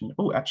presentation.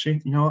 Oh,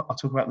 actually, you know what? I'll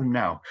talk about them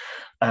now.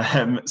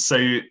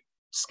 So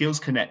Skills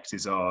Connect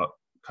is our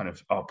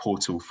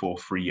portal for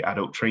free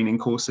adult training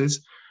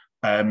courses.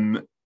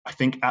 I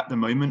think at the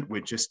moment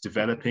we're just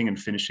developing and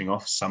finishing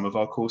off some of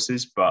our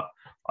courses, but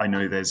I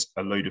know there's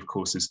a load of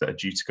courses that are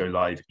due to go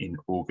live in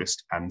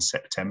August and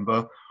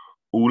September.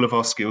 All of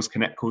our Skills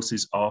Connect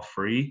courses are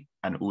free,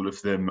 and all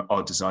of them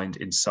are designed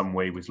in some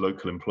way with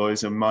local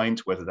employers in mind,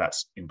 whether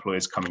that's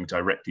employers coming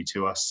directly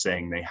to us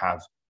saying they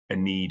have a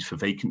need for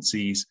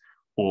vacancies,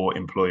 or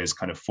employers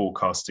kind of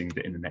forecasting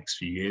that in the next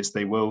few years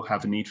they will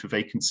have a need for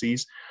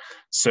vacancies.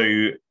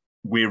 So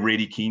we're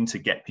really keen to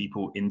get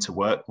people into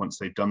work once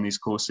they've done these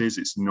courses.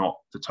 It's not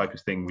the type of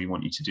thing we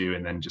want you to do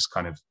and then just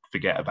kind of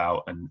forget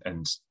about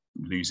and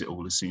lose it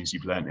all as soon as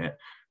you've learned it.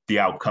 The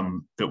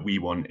outcome that we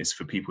want is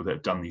for people that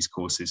have done these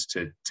courses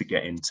to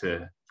get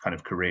into kind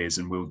of careers,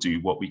 and we'll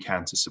do what we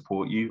can to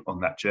support you on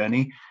that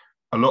journey.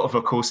 A lot of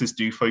our courses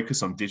do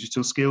focus on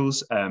digital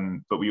skills,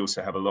 but we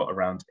also have a lot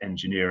around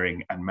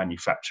engineering and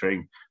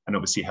manufacturing, and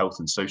obviously health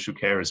and social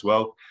care as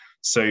well.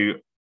 So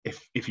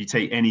if you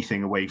take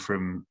anything away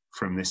from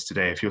this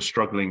today, if you're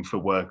struggling for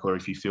work, or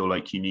if you feel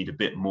like you need a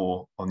bit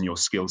more on your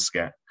skill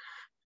set,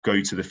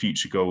 go to the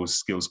Future Goals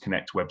Skills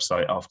Connect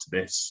website after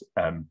this,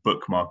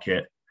 bookmark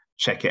it,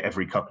 check it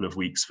every couple of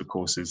weeks for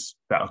courses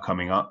that are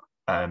coming up,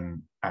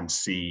 and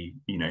see,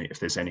 if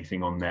there's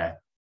anything on there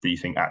that you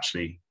think,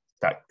 actually,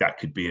 that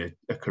could be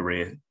a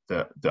career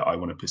that I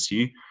want to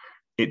pursue.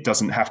 It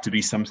doesn't have to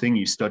be something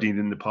you studied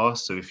in the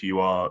past. So if you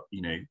are,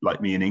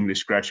 like me, an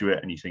English graduate,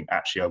 and you think,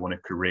 actually, I want a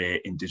career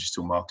in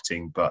digital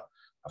marketing, but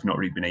I've not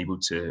really been able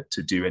to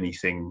do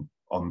anything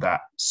on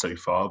that so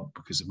far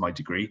because of my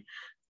degree,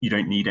 you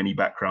don't need any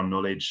background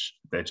knowledge.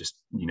 They're just,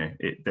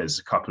 there's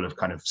a couple of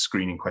kind of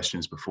screening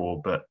questions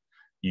before, but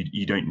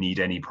you don't need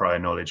any prior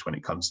knowledge when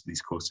it comes to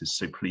these courses.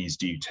 So please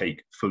do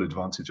take full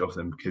advantage of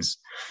them, because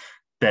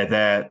they're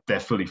there, they're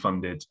fully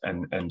funded,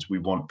 and we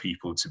want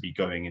people to be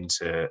going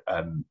into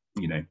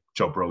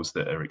job roles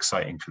that are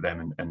exciting for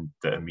them and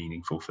that are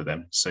meaningful for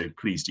them. So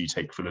please do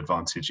take full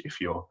advantage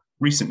if you're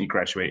recently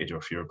graduated or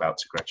if you're about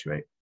to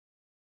graduate.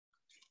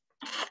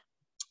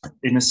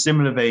 In a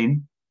similar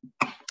vein,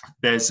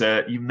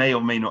 you may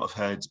or may not have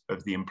heard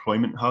of the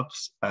employment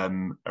hubs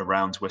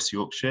around West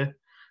Yorkshire.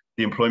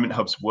 The employment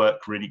hubs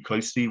work really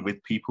closely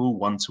with people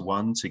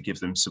one-to-one to give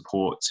them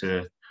support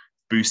to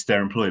boost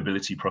their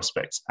employability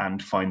prospects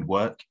and find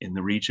work in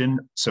the region.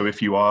 So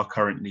if you are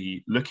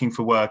currently looking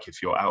for work,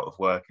 if you're out of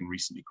work and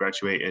recently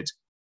graduated,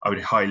 I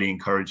would highly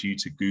encourage you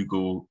to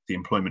Google the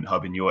employment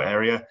hub in your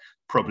area.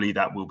 Probably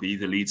that will be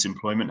the Leeds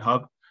Employment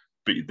Hub,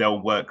 but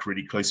they'll work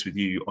really close with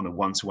you on a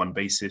one-to-one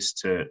basis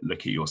to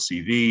look at your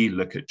CV,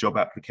 look at job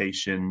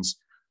applications,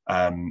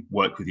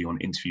 work with you on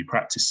interview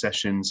practice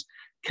sessions,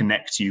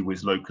 connect you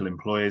with local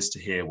employers to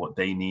hear what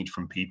they need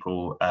from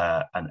people,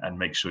 and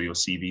make sure your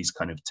CV is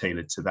kind of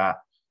tailored to that,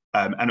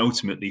 and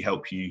ultimately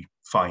help you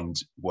find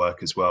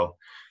work as well.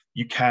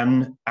 You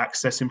can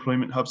access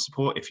employment hub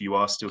support if you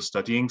are still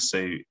studying.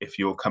 So if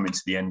you're coming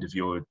to the end of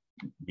your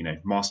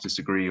master's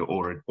degree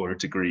or a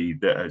degree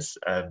that has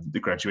the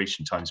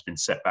graduation time has been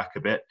set back a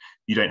bit,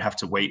 you don't have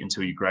to wait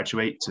until you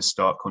graduate to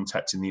start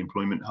contacting the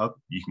employment hub.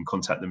 You can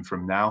contact them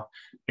from now.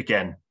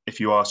 Again, if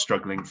you are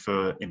struggling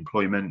for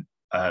employment,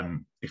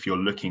 if you're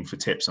looking for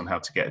tips on how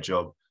to get a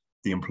job,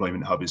 the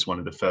employment hub is one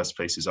of the first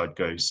places I'd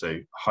go. So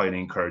highly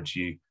encourage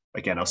you.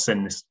 Again, I'll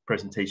send this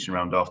presentation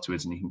around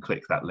afterwards and you can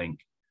click that link.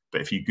 But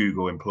if you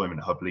Google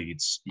Employment Hub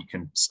Leeds, you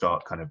can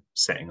start kind of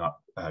setting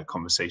up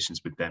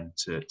conversations with them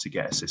to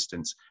get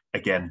assistance.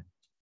 Again,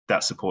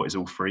 that support is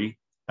all free,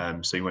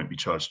 so you won't be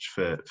charged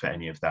for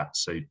any of that.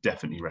 So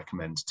definitely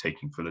recommend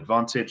taking full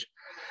advantage.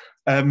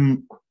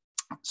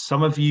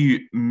 Some of you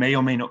may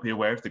or may not be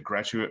aware of the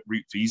graduate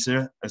route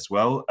visa as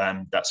well.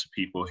 That's for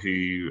people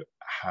who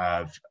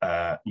have,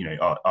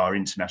 are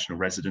international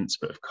residents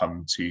but have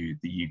come to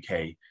the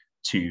UK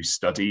to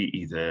study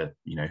either,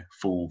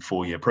 full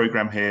 4-year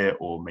program here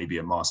or maybe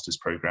a master's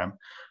program.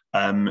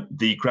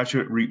 The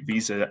graduate route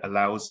visa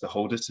allows the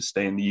holder to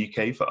stay in the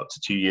UK for up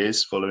to 2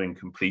 years following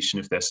completion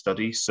of their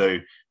study. So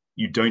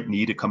you don't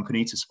need a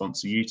company to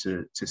sponsor you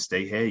to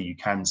stay here. You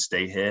can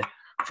stay here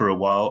for a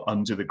while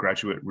under the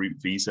graduate route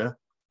visa,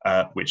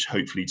 which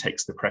hopefully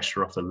takes the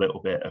pressure off a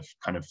little bit of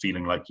kind of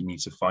feeling like you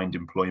need to find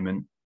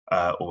employment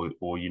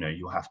or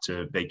you'll have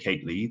to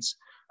vacate Leeds.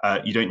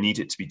 You don't need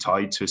it to be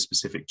tied to a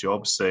specific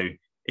job. So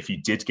if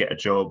you did get a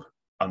job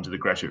under the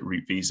graduate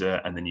route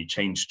visa and then you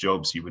changed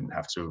jobs, you wouldn't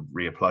have to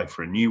reapply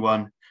for a new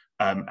one.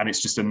 And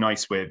it's just a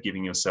nice way of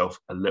giving yourself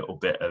a little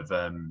bit of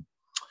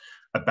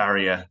a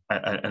barrier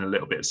and a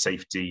little bit of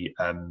safety,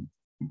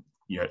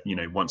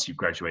 once you've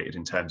graduated,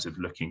 in terms of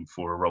looking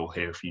for a role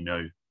here, if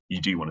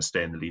you do want to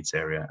stay in the Leeds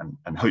area.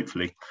 And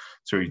hopefully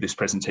through this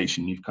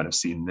presentation, you've kind of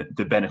seen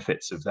the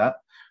benefits of that.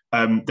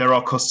 There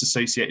are costs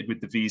associated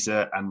with the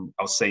visa, and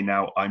I'll say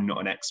now, I'm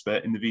not an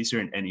expert in the visa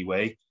in any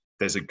way.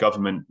 There's a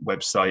government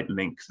website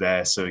link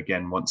there. So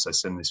again, once I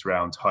send this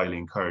round, highly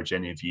encourage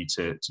any of you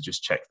to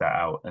just check that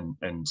out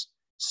and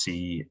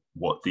see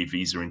what the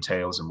visa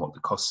entails and what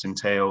the costs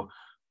entail,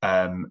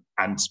 and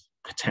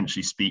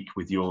potentially speak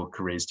with your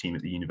careers team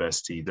at the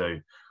university, though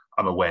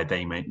I'm aware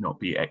they may not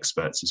be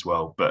experts as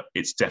well, but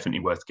it's definitely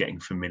worth getting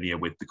familiar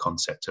with the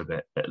concept of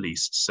it at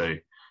least. So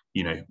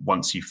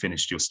once you've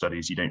finished your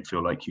studies, you don't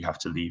feel like you have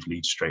to leave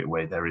Leeds straight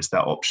away. There is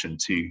that option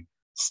to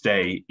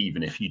stay,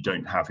 even if you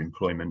don't have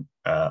employment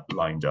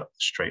lined up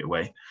straight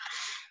away.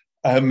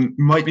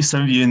 Might be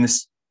some of you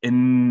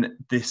in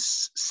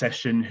this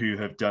session who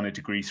have done a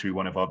degree through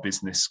one of our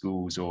business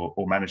schools or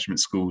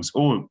management schools,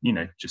 or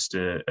just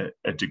a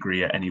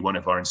degree at any one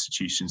of our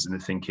institutions, and are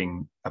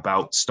thinking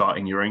about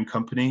starting your own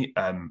company.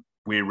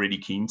 We're really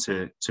keen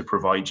to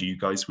provide you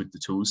guys with the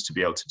tools to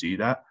be able to do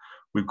that.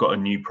 We've got a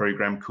new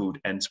program called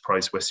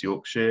Enterprise West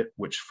Yorkshire,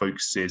 which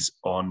focuses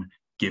on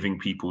giving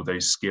people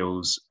those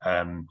skills,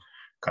 kind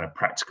of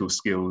practical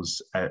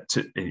skills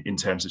in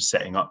terms of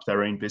setting up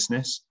their own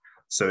business.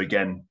 So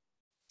again,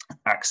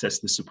 access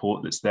the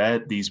support that's there.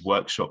 These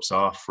workshops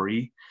are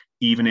free.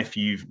 Even if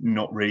you've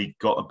not really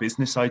got a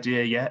business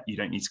idea yet, you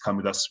don't need to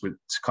come to us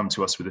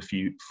with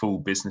a full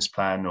business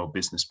plan or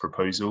business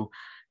proposal.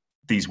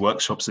 These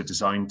workshops are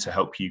designed to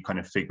help you kind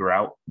of figure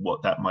out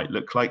what that might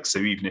look like. So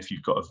even if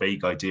you've got a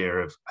vague idea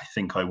of, I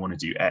think I want to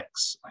do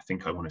X, I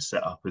think I want to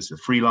set up as a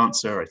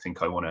freelancer, I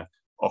think I want to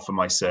offer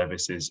my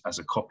services as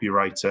a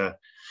copywriter,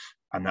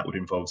 and that would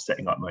involve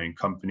setting up my own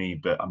company,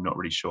 but I'm not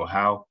really sure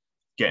how.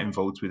 get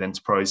involved with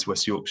Enterprise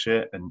West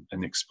Yorkshire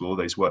and explore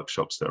those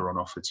workshops that are on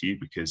offer to you,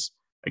 because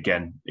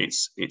again,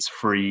 it's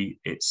free,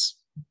 it's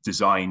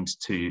designed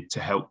to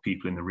help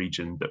people in the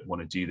region that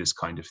want to do this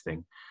kind of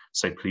thing.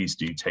 So please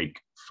do take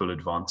full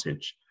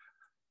advantage.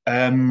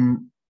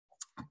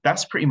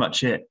 That's pretty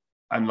much it.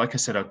 And like I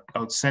said,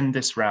 I'll send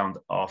this round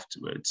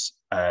afterwards,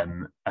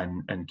 and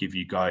give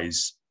you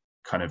guys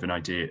kind of an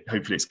idea.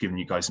 Hopefully it's given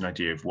you guys an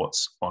idea of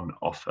what's on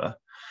offer.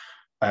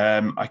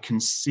 I can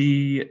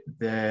see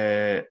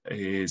there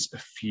is a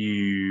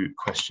few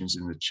questions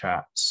in the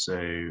chat.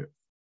 So,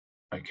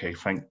 okay,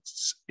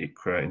 thanks,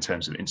 Ikra, in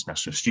terms of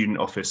International Student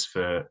Office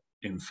for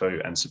info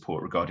and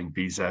support regarding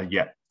visa.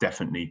 Yeah,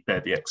 definitely,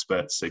 they're the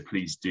experts. So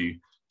please do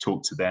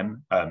talk to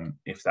them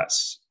if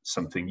that's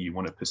something you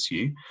want to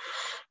pursue.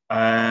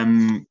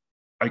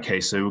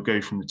 Okay, so we'll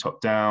go from the top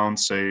down.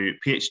 So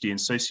PhD in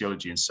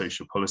sociology and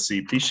social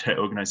policy. Please share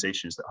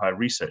organizations that hire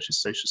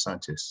researchers, social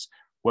scientists.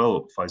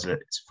 Well, Faisal,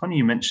 it's funny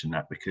you mentioned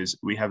that, because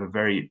we have a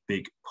very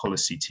big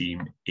policy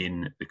team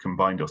in the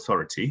Combined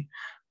Authority.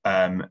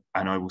 And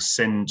I will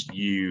send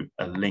you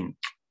a link.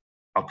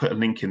 I'll put a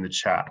link in the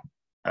chat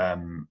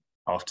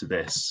after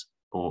this,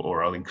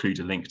 or I'll include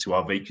a link to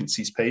our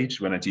vacancies page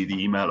when I do the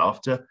email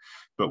after.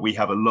 But we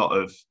have a lot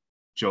of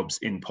jobs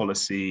in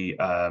policy,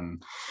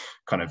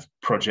 kind of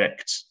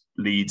project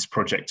leads,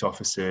 project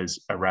officers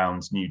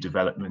around new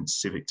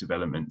developments, civic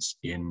developments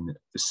in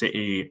the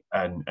city.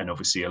 And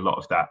obviously a lot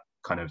of that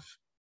kind of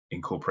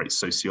incorporates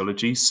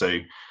sociology. So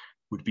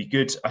would be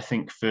good, I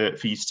think, for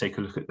you to take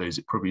a look at those.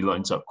 It probably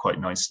lines up quite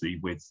nicely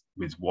with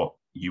what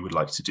you would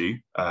like to do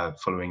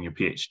following your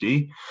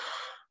PhD.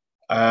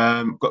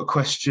 Got a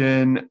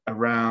question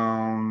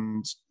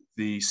around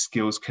the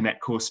Skills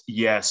Connect course.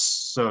 Yes,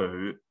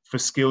 so for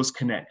Skills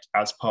Connect,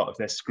 as part of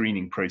their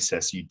screening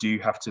process, you do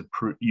have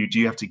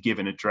to give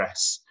an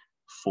address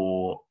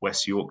for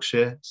West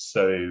Yorkshire.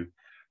 So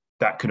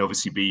that can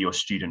obviously be your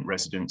student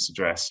residence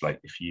address. Like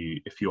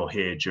if you're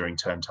here during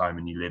term time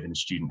and you live in a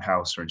student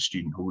house or in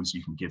student halls,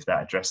 you can give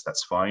that address.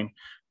 That's fine.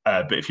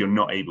 But if you're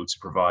not able to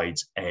provide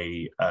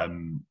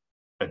an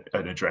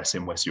address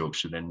in West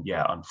Yorkshire, then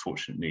yeah,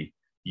 unfortunately,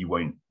 you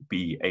won't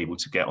be able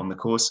to get on the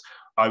course.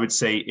 I would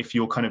say if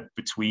you're kind of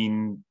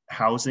between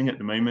housing at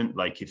the moment,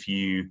 like if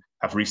you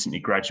have recently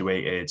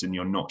graduated and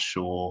you're not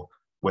sure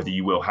whether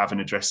you will have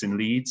an address in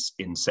Leeds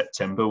in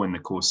September when the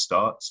course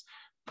starts,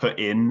 put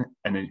in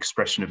an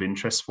expression of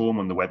interest form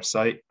on the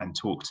website and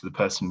talk to the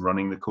person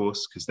running the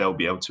course, because they'll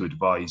be able to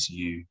advise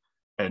you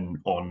and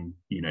on,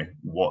 you know,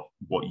 what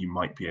you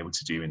might be able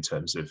to do in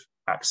terms of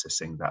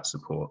accessing that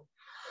support.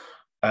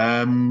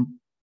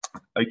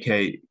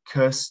 Okay,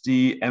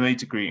 Kirsty, MA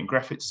degree in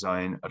graphic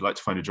design. I'd like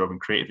to find a job in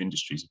creative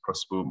industries if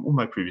possible. All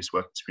my previous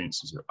work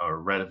experiences are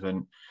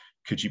irrelevant.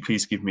 Could you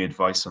please give me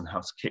advice on how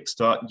to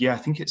kickstart? Yeah, I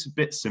think it's a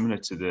bit similar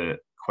to the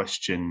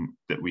question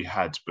that we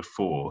had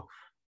before.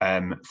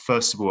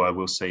 First of all, I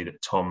will say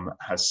that Tom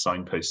has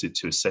signposted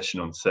to a session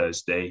on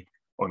Thursday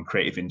on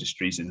creative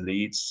industries in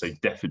Leeds. So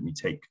definitely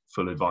take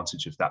full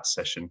advantage of that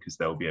session, because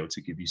they'll be able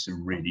to give you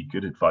some really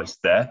good advice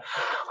there.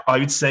 I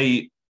would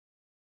say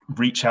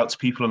reach out to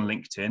people on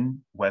LinkedIn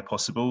where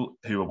possible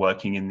who are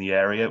working in the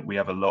area. We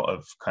have a lot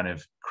of kind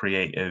of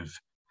creative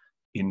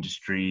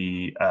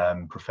industry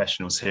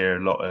professionals here,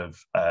 a lot of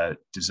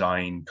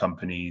design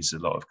companies, a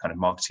lot of kind of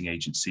marketing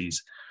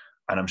agencies.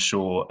 And I'm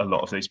sure a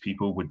lot of those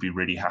people would be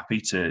really happy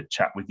to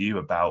chat with you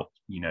about,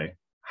 you know,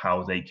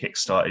 how they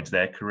kickstarted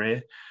their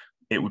career.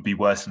 It would be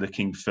worth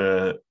looking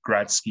for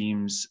grad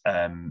schemes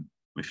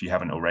if you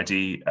haven't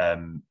already. I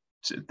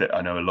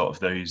know a lot of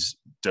those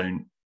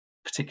don't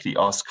particularly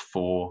ask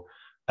for,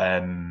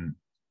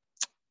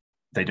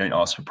 they don't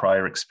ask for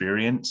prior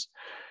experience.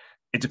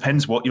 It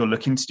depends what you're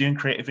looking to do in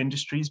creative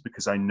industries,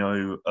 because I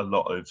know a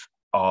lot of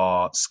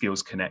our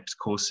Skills Connect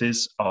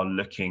courses are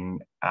looking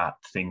at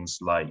things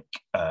like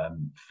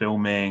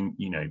filming,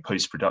 you know,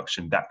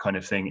 post-production, that kind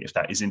of thing. If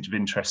that isn't of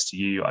interest to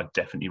you, I'd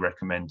definitely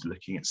recommend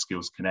looking at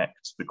Skills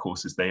Connect, the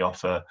courses they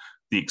offer,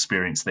 the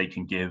experience they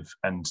can give,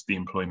 and the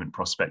employment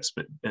prospects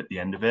but at the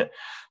end of it.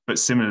 But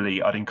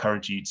similarly, I'd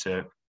encourage you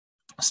to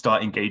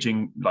start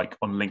engaging like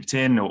on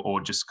LinkedIn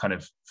or just kind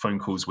of phone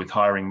calls with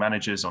hiring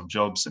managers on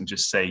jobs, and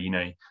just say, you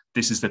know,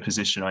 this is the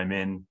position I'm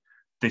in,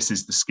 this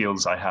is the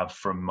skills I have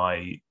from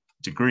my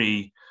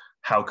degree,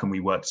 how can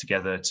we work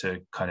together to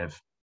kind of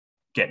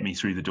get me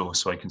through the door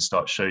so I can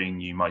start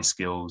showing you my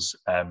skills,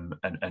 and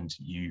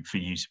for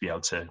you to be able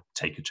to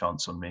take a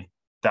chance on me.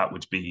 That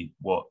would be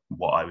what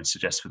I would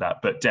suggest for that.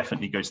 But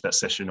definitely go to that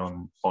session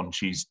on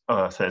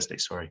Thursday,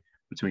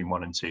 between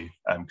 1 and 2,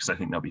 because I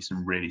think there'll be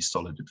some really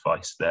solid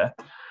advice there.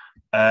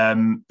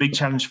 Big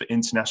challenge for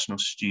international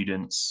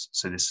students,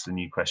 so this is the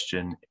new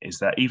question, is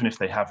that even if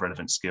they have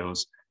relevant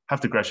skills,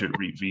 have the graduate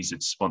route visa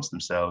to sponsor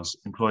themselves,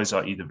 employers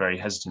are either very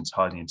hesitant to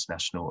hire the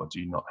international or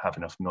do not have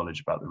enough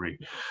knowledge about the route.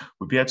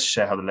 We'll be able to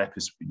share how the LEP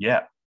is,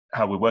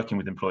 how we're working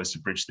with employers to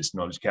bridge this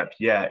knowledge gap.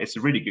 Yeah, it's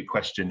a really good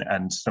question,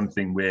 and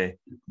something we're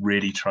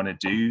really trying to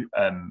do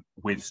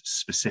with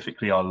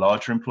specifically our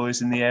larger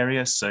employers in the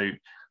area. So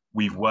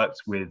we've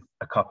worked with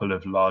a couple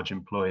of large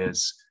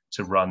employers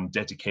to run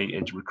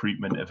dedicated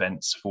recruitment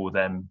events for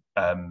them,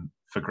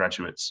 for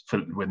graduates, for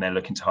when they're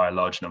looking to hire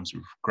large numbers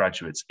of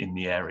graduates in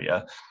the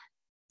area.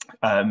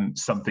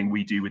 Something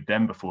we do with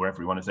them before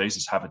every one of those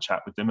is have a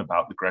chat with them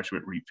about the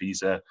graduate route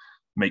visa,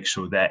 make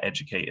sure they're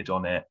educated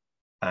on it,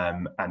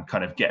 and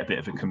kind of get a bit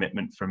of a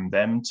commitment from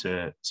them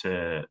to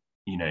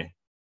you know,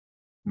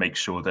 make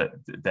sure that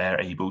they're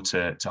able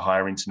to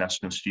hire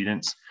international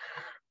students.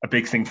 A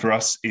big thing for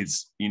us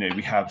is, you know,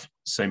 we have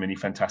so many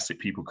fantastic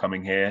people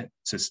coming here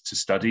to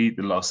study.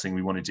 The last thing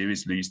we want to do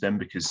is lose them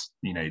because,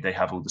 you know, they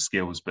have all the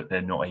skills, but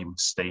they're not able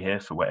to stay here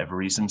for whatever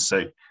reason.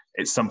 So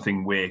it's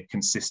something we're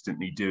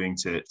consistently doing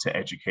to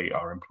educate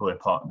our employer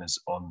partners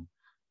on,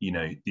 you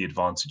know, the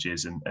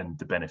advantages and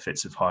the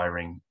benefits of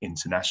hiring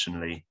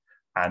internationally,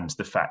 and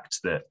the fact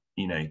that,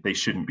 you know, they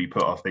shouldn't be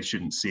put off. They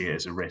shouldn't see it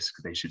as a risk.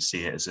 They should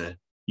see it as a,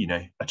 you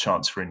know, a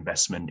chance for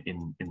investment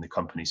in the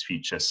company's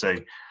future. So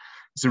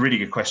it's a really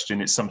good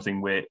question. It's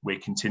something we're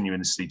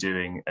continuously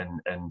doing,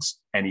 and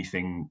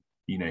anything,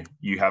 you know,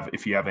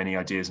 if you have any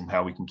ideas on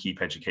how we can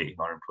keep educating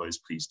our employers,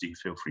 please do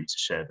feel free to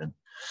share them.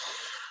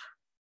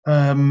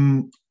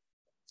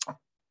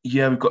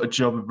 Yeah, we've got a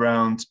job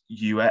around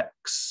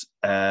UX.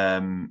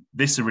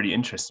 This is a really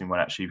interesting one,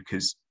 actually,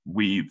 because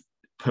we've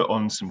put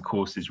on some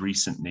courses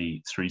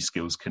recently through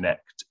Skills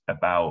Connect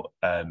about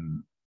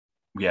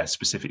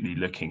specifically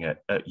looking at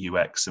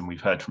UX, and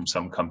we've heard from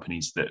some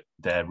companies that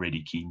they're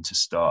really keen to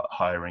start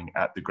hiring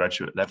at the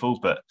graduate level.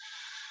 But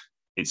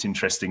it's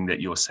interesting that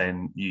you're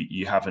saying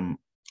you haven't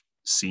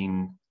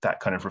seen that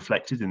kind of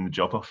reflected in the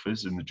job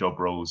offers and the job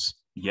roles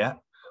yet.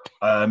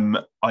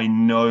 I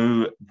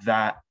know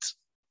that,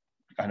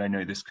 and I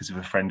know this because of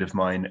a friend of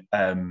mine,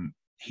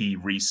 he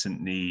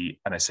recently,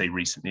 and I say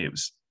recently, it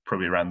was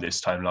probably around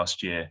this time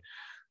last year,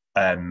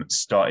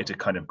 started a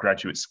kind of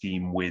graduate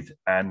scheme with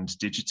And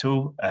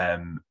Digital,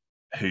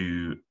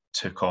 who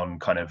took on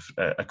kind of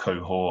a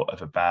cohort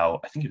of about,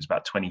 I think it was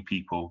about 20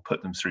 people,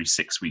 put them through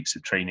 6 weeks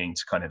of training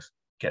to kind of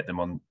get them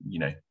on, you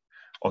know,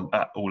 all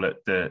at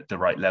the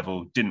right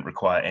level. Didn't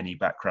require any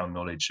background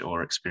knowledge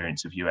or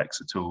experience of UX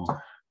at all,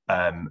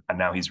 and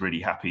now he's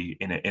really happy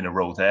in a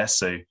role there.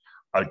 So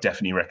I would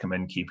definitely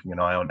recommend keeping an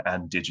eye on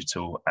And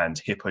Digital and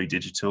Hippo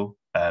Digital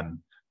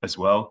as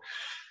well.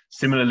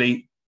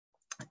 Similarly,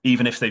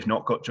 even if they've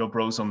not got job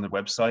roles on the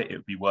website, it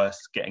would be worth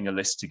getting a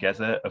list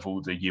together of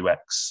all the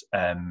UX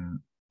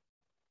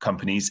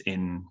companies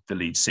in the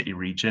Leeds City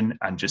Region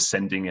and just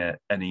sending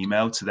an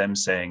email to them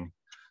saying,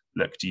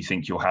 look, do you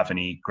think you'll have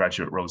any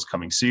graduate roles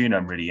coming soon?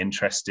 I'm really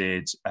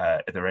interested.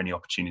 Are there any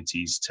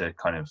opportunities to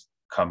kind of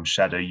come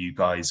shadow you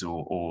guys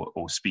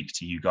or speak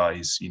to you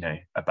guys, you know,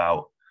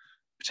 about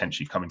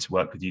potentially coming to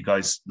work with you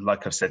guys?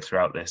 Like I've said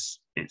throughout this,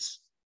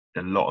 it's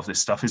a lot of this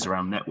stuff is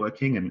around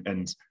networking,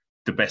 and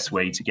the best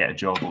way to get a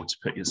job or to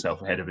put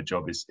yourself ahead of a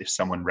job is if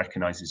someone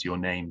recognizes your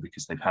name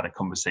because they've had a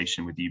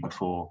conversation with you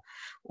before,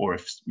 or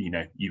if, you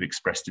know, you've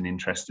expressed an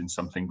interest in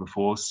something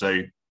before.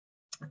 So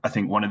I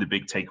think one of the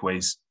big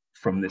takeaways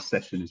from this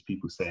session is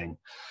people saying,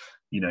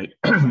 you know,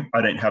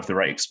 I don't have the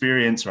right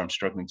experience, or I'm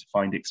struggling to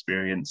find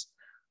experience.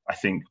 I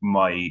think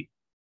my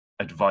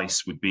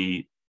advice would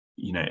be,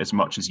 you know, as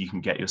much as you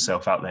can get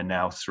yourself out there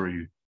now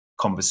through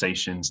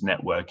conversations,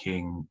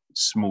 networking,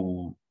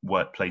 small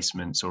work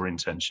placements or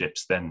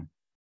internships, then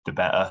the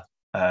better.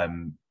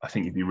 I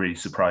think you'd be really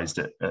surprised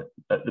at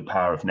the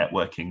power of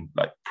networking.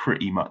 Like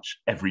pretty much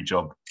every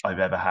job I've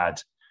ever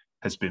had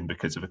has been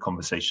because of a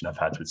conversation I've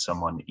had with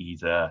someone,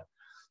 either,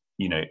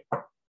 you know,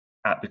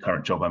 at the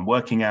current job I'm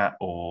working at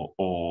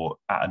or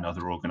at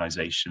another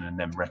organization, and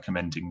then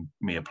recommending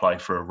me apply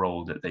for a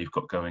role that they've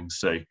got going.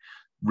 So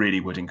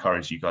really would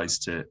encourage you guys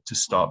to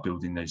start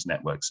building those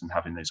networks and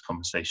having those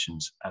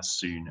conversations as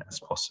soon as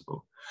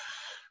possible.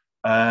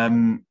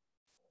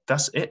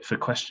 That's it for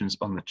questions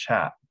on the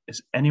chat.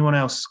 Has anyone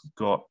else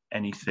got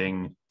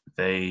anything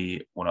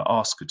they want to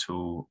ask at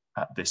all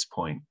at this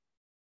point?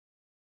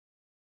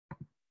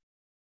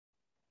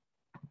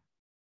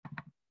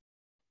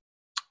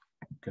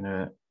 I'm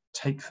gonna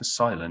take the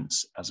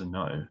silence as a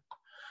no.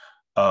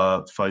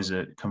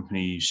 Pfizer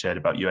company shared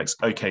about UX.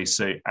 Okay,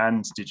 so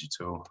And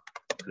Digital,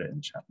 put it in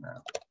the chat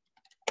now.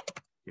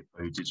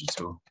 Hippo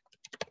Digital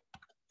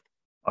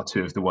are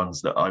two of the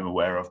ones that I'm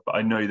aware of, but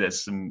I know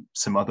there's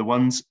some other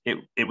ones. It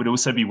would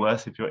also be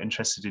worth, if you're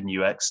interested in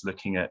UX,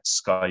 looking at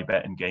Sky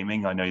Bet and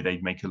Gaming. I know they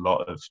make a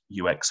lot of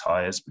UX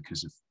hires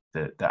because of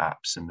the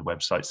apps and the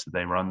websites that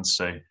they run.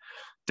 So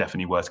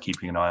definitely worth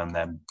keeping an eye on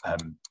them.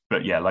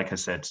 But yeah, like I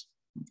said,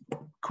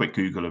 quick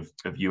Google of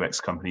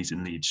UX companies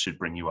in Leeds should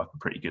bring you up a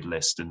pretty good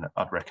list, and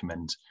I'd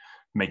recommend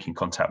making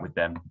contact with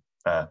them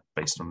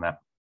based on that.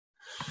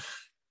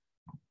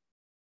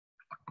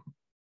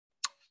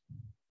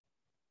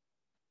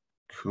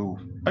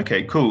 Cool.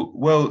 Okay, cool.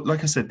 Well,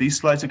 like I said, these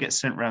slides will get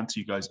sent around to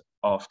you guys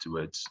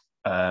afterwards.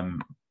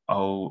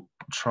 I'll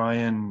try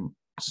and,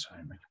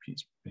 sorry, my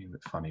computer's being a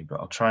bit funny, but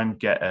I'll try and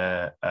get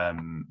a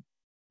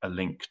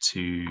link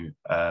to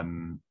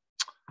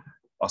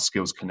our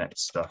Skills Connect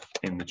stuff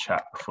in the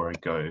chat before I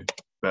go.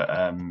 But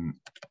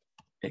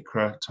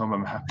Ikra, Tom,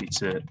 I'm happy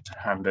to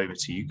hand over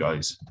to you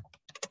guys.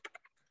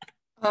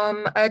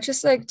 I'd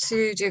just like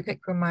to do a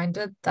quick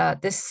reminder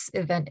that this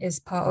event is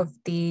part of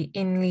the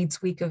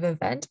InLeeds week of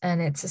event,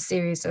 and it's a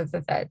series of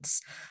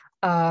events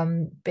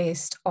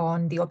based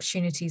on the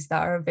opportunities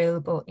that are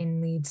available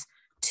in Leeds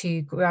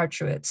to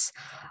graduates.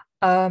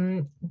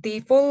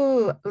 The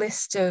full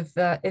list of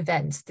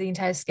events, the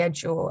entire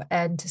schedule,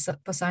 and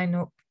for sign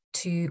up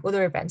to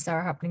other events that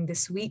are happening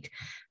this week,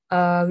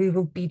 we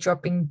will be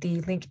dropping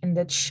the link in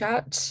the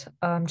chat.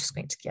 I'm just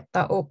going to get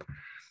that up.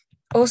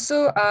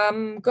 Also,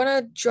 I'm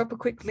gonna drop a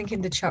quick link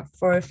in the chat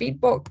for a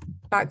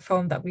feedback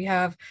form that we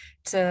have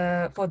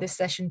for this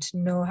session to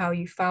know how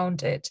you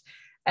found it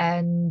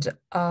and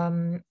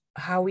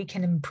how we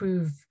can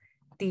improve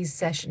these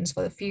sessions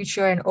for the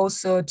future, and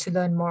also to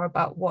learn more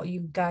about what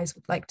you guys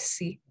would like to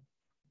see.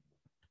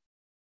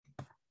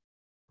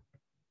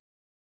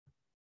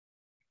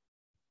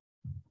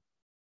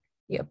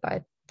 Yep,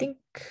 I think,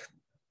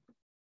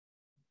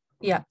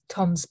 yeah,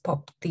 Tom's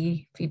popped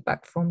the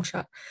feedback form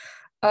chat.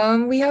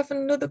 We have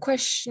another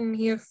question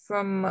here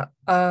from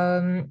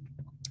Varun,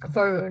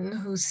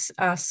 who's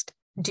asked,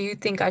 do you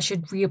think I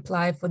should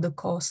reapply for the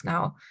course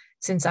now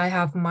since I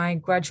have my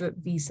graduate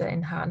visa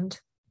in hand?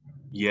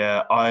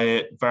 Yeah,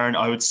 Varun,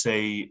 I would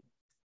say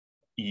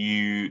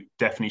you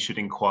definitely should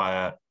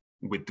inquire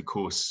with the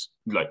course,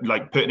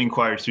 like put an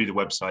inquiry through the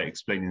website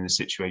explaining the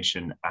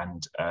situation,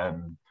 and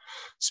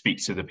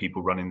speak to the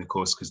people running the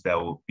course, because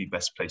they'll be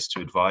best placed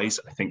to advise.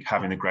 I think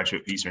having a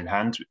graduate visa in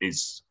hand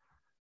is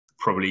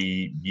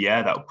probably,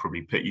 that'll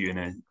probably put you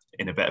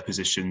in a better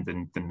position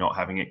than not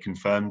having it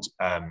confirmed.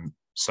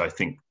 So I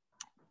think,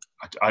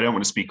 I don't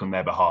want to speak on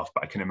their behalf,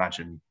 but I can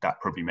imagine that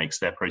probably makes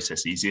their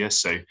process easier.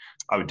 So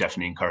I would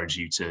definitely encourage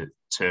you to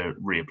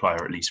reapply,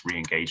 or at least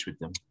re-engage with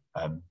them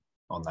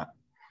on that.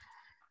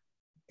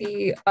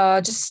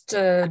 Just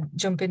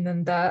jump in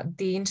on that,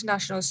 the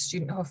International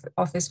Student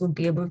Office will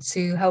be able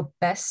to help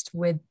best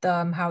with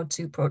how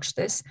to approach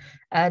this,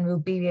 and will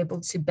be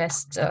able to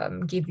best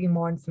give you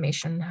more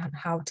information on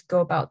how to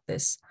go about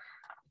this.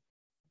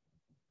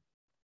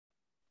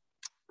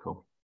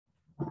 Cool.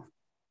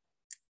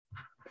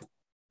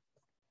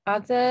 Are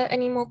there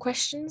any more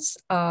questions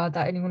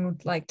that anyone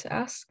would like to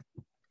ask?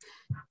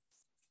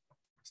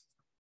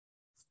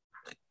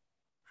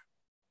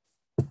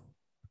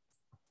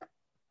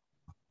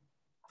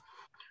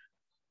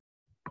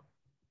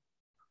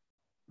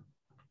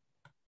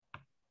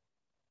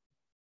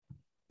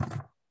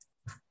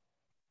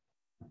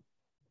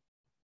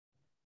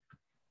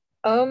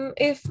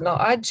 If not,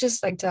 I'd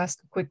just like to ask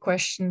a quick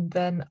question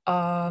then.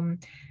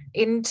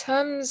 In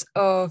terms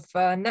of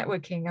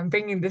networking, I'm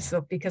bringing this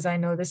up because I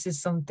know this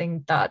is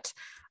something that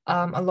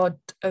a lot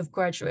of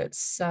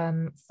graduates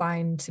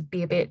find to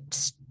be a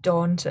bit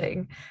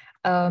daunting.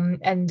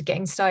 And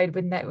getting started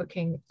with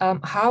networking,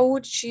 how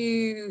would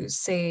you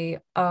say,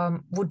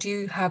 would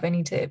you have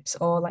any tips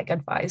or like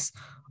advice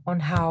on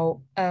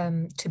how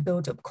to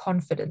build up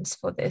confidence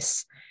for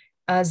this,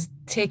 as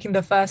taking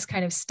the first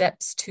kind of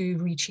steps to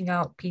reaching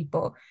out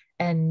people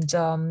and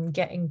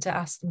getting to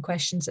ask them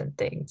questions and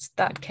things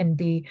that can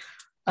be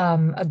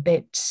a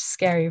bit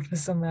scary for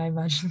some, I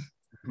imagine.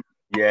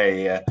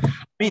 Yeah. I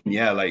mean,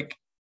 yeah, like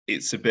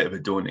it's a bit of a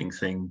daunting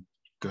thing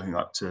going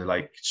up to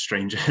like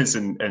strangers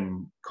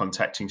and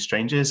contacting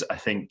strangers. I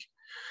think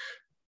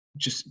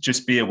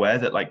just be aware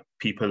that like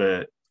people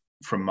are,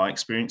 from my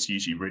experience,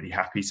 usually really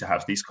happy to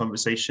have these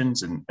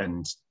conversations,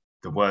 and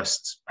the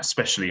worst,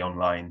 especially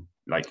online,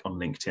 like on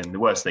LinkedIn, the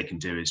worst they can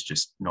do is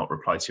just not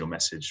reply to your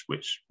message,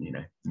 which, you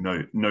know,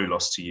 no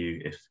loss to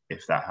you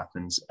if that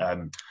happens.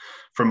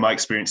 From my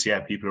experience, yeah,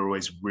 people are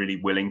always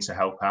really willing to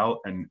help out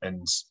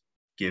and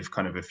give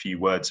kind of a few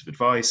words of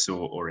advice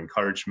or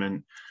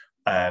encouragement.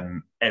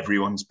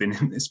 Everyone's been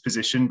in this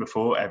position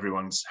before.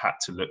 Everyone's had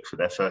to look for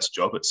their first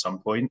job at some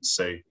point,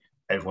 so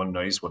everyone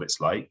knows what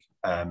it's like.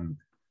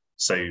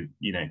 So,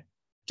 you know,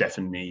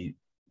 definitely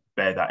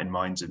bear that in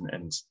mind,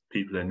 and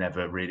people are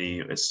never really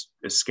as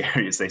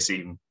scary as they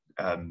seem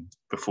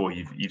before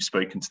you've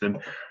spoken to them.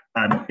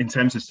 In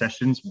terms of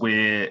sessions,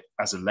 we're,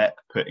 as a LEP,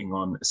 putting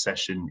on a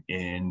session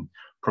in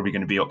probably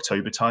going to be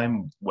October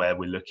time, where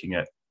we're looking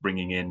at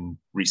bringing in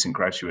recent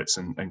graduates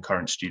and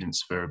current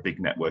students for a big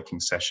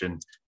networking session,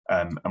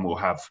 and we'll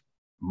have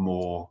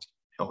more,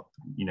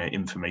 you know,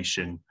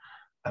 information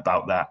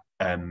about that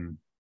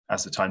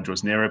as the time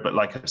draws nearer. But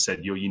like I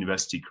said, your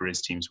university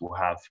careers teams will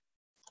have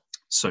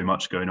so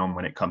much going on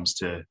when it comes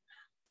to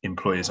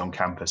employers on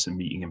campus and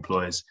meeting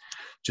employers.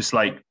 Just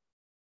like,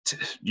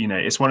 you know,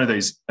 it's one of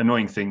those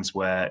annoying things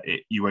where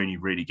you only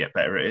really get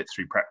better at it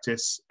through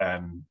practice.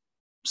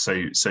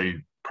 So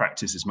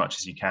practice as much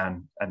as you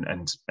can,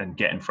 and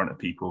get in front of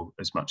people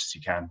as much as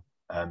you can.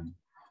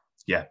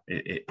 Yeah,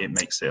 it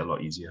makes it a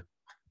lot easier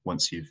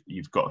once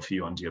you've got a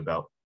few under your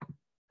belt.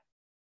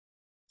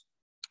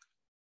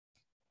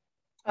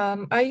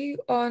 Are you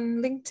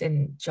on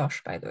LinkedIn,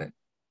 Josh, by the way?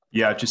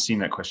 Yeah, I've just seen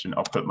that question.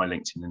 I'll put my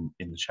LinkedIn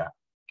in the chat.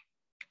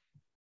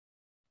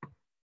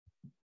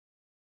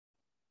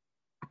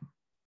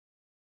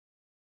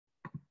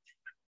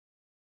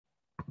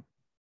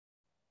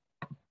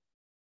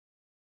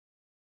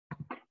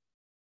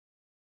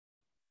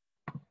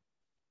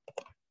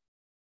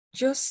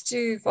 just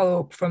to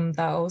follow up from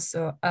that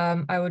also,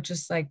 I would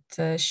just like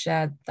to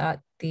share that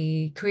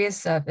the career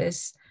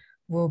service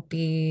will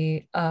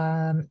be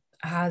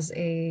has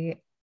a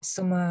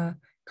summer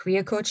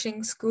career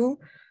coaching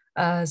school.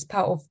 As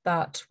part of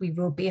that, we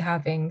will be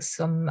having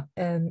some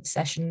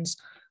sessions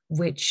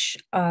which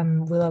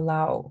will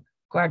allow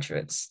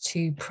graduates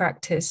to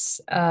practice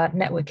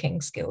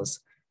networking skills.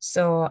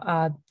 So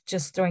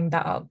just throwing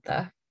that out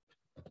there.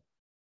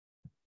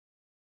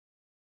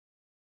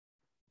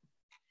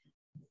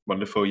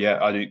 Wonderful. Yeah,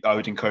 I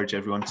would encourage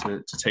everyone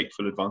to take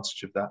full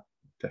advantage of that,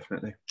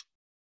 definitely.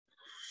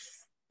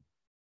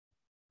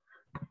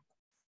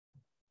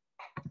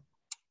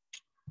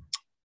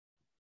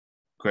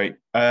 Great.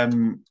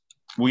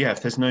 Well, yeah,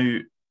 if there's no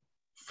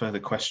further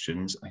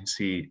questions, I can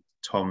see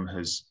Tom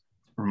has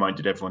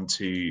reminded everyone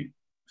to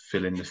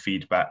fill in the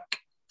feedback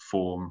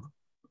form.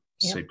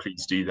 Yep. So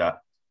please do that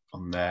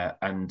on there.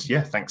 And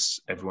yeah, thanks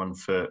everyone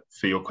for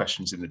your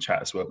questions in the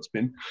chat as well. It's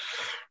been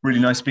really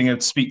nice being able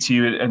to speak to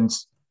you, and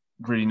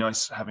really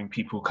nice having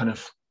people kind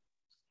of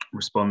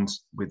respond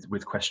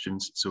with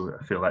questions. So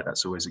I feel like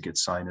that's always a good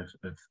sign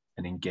of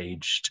an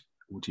engaged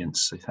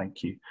audience. So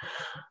thank you.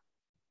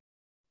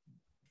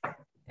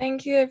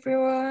 Thank you,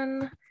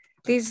 everyone.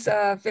 Please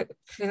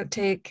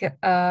take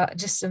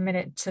just a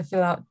minute to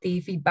fill out the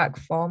feedback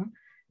form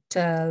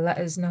to let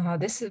us know how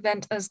this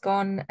event has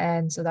gone,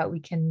 and so that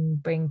we can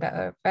bring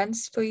better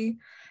events for you.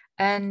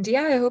 And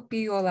yeah, I hope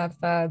you all have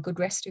a good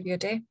rest of your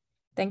day.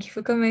 Thank you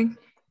for coming.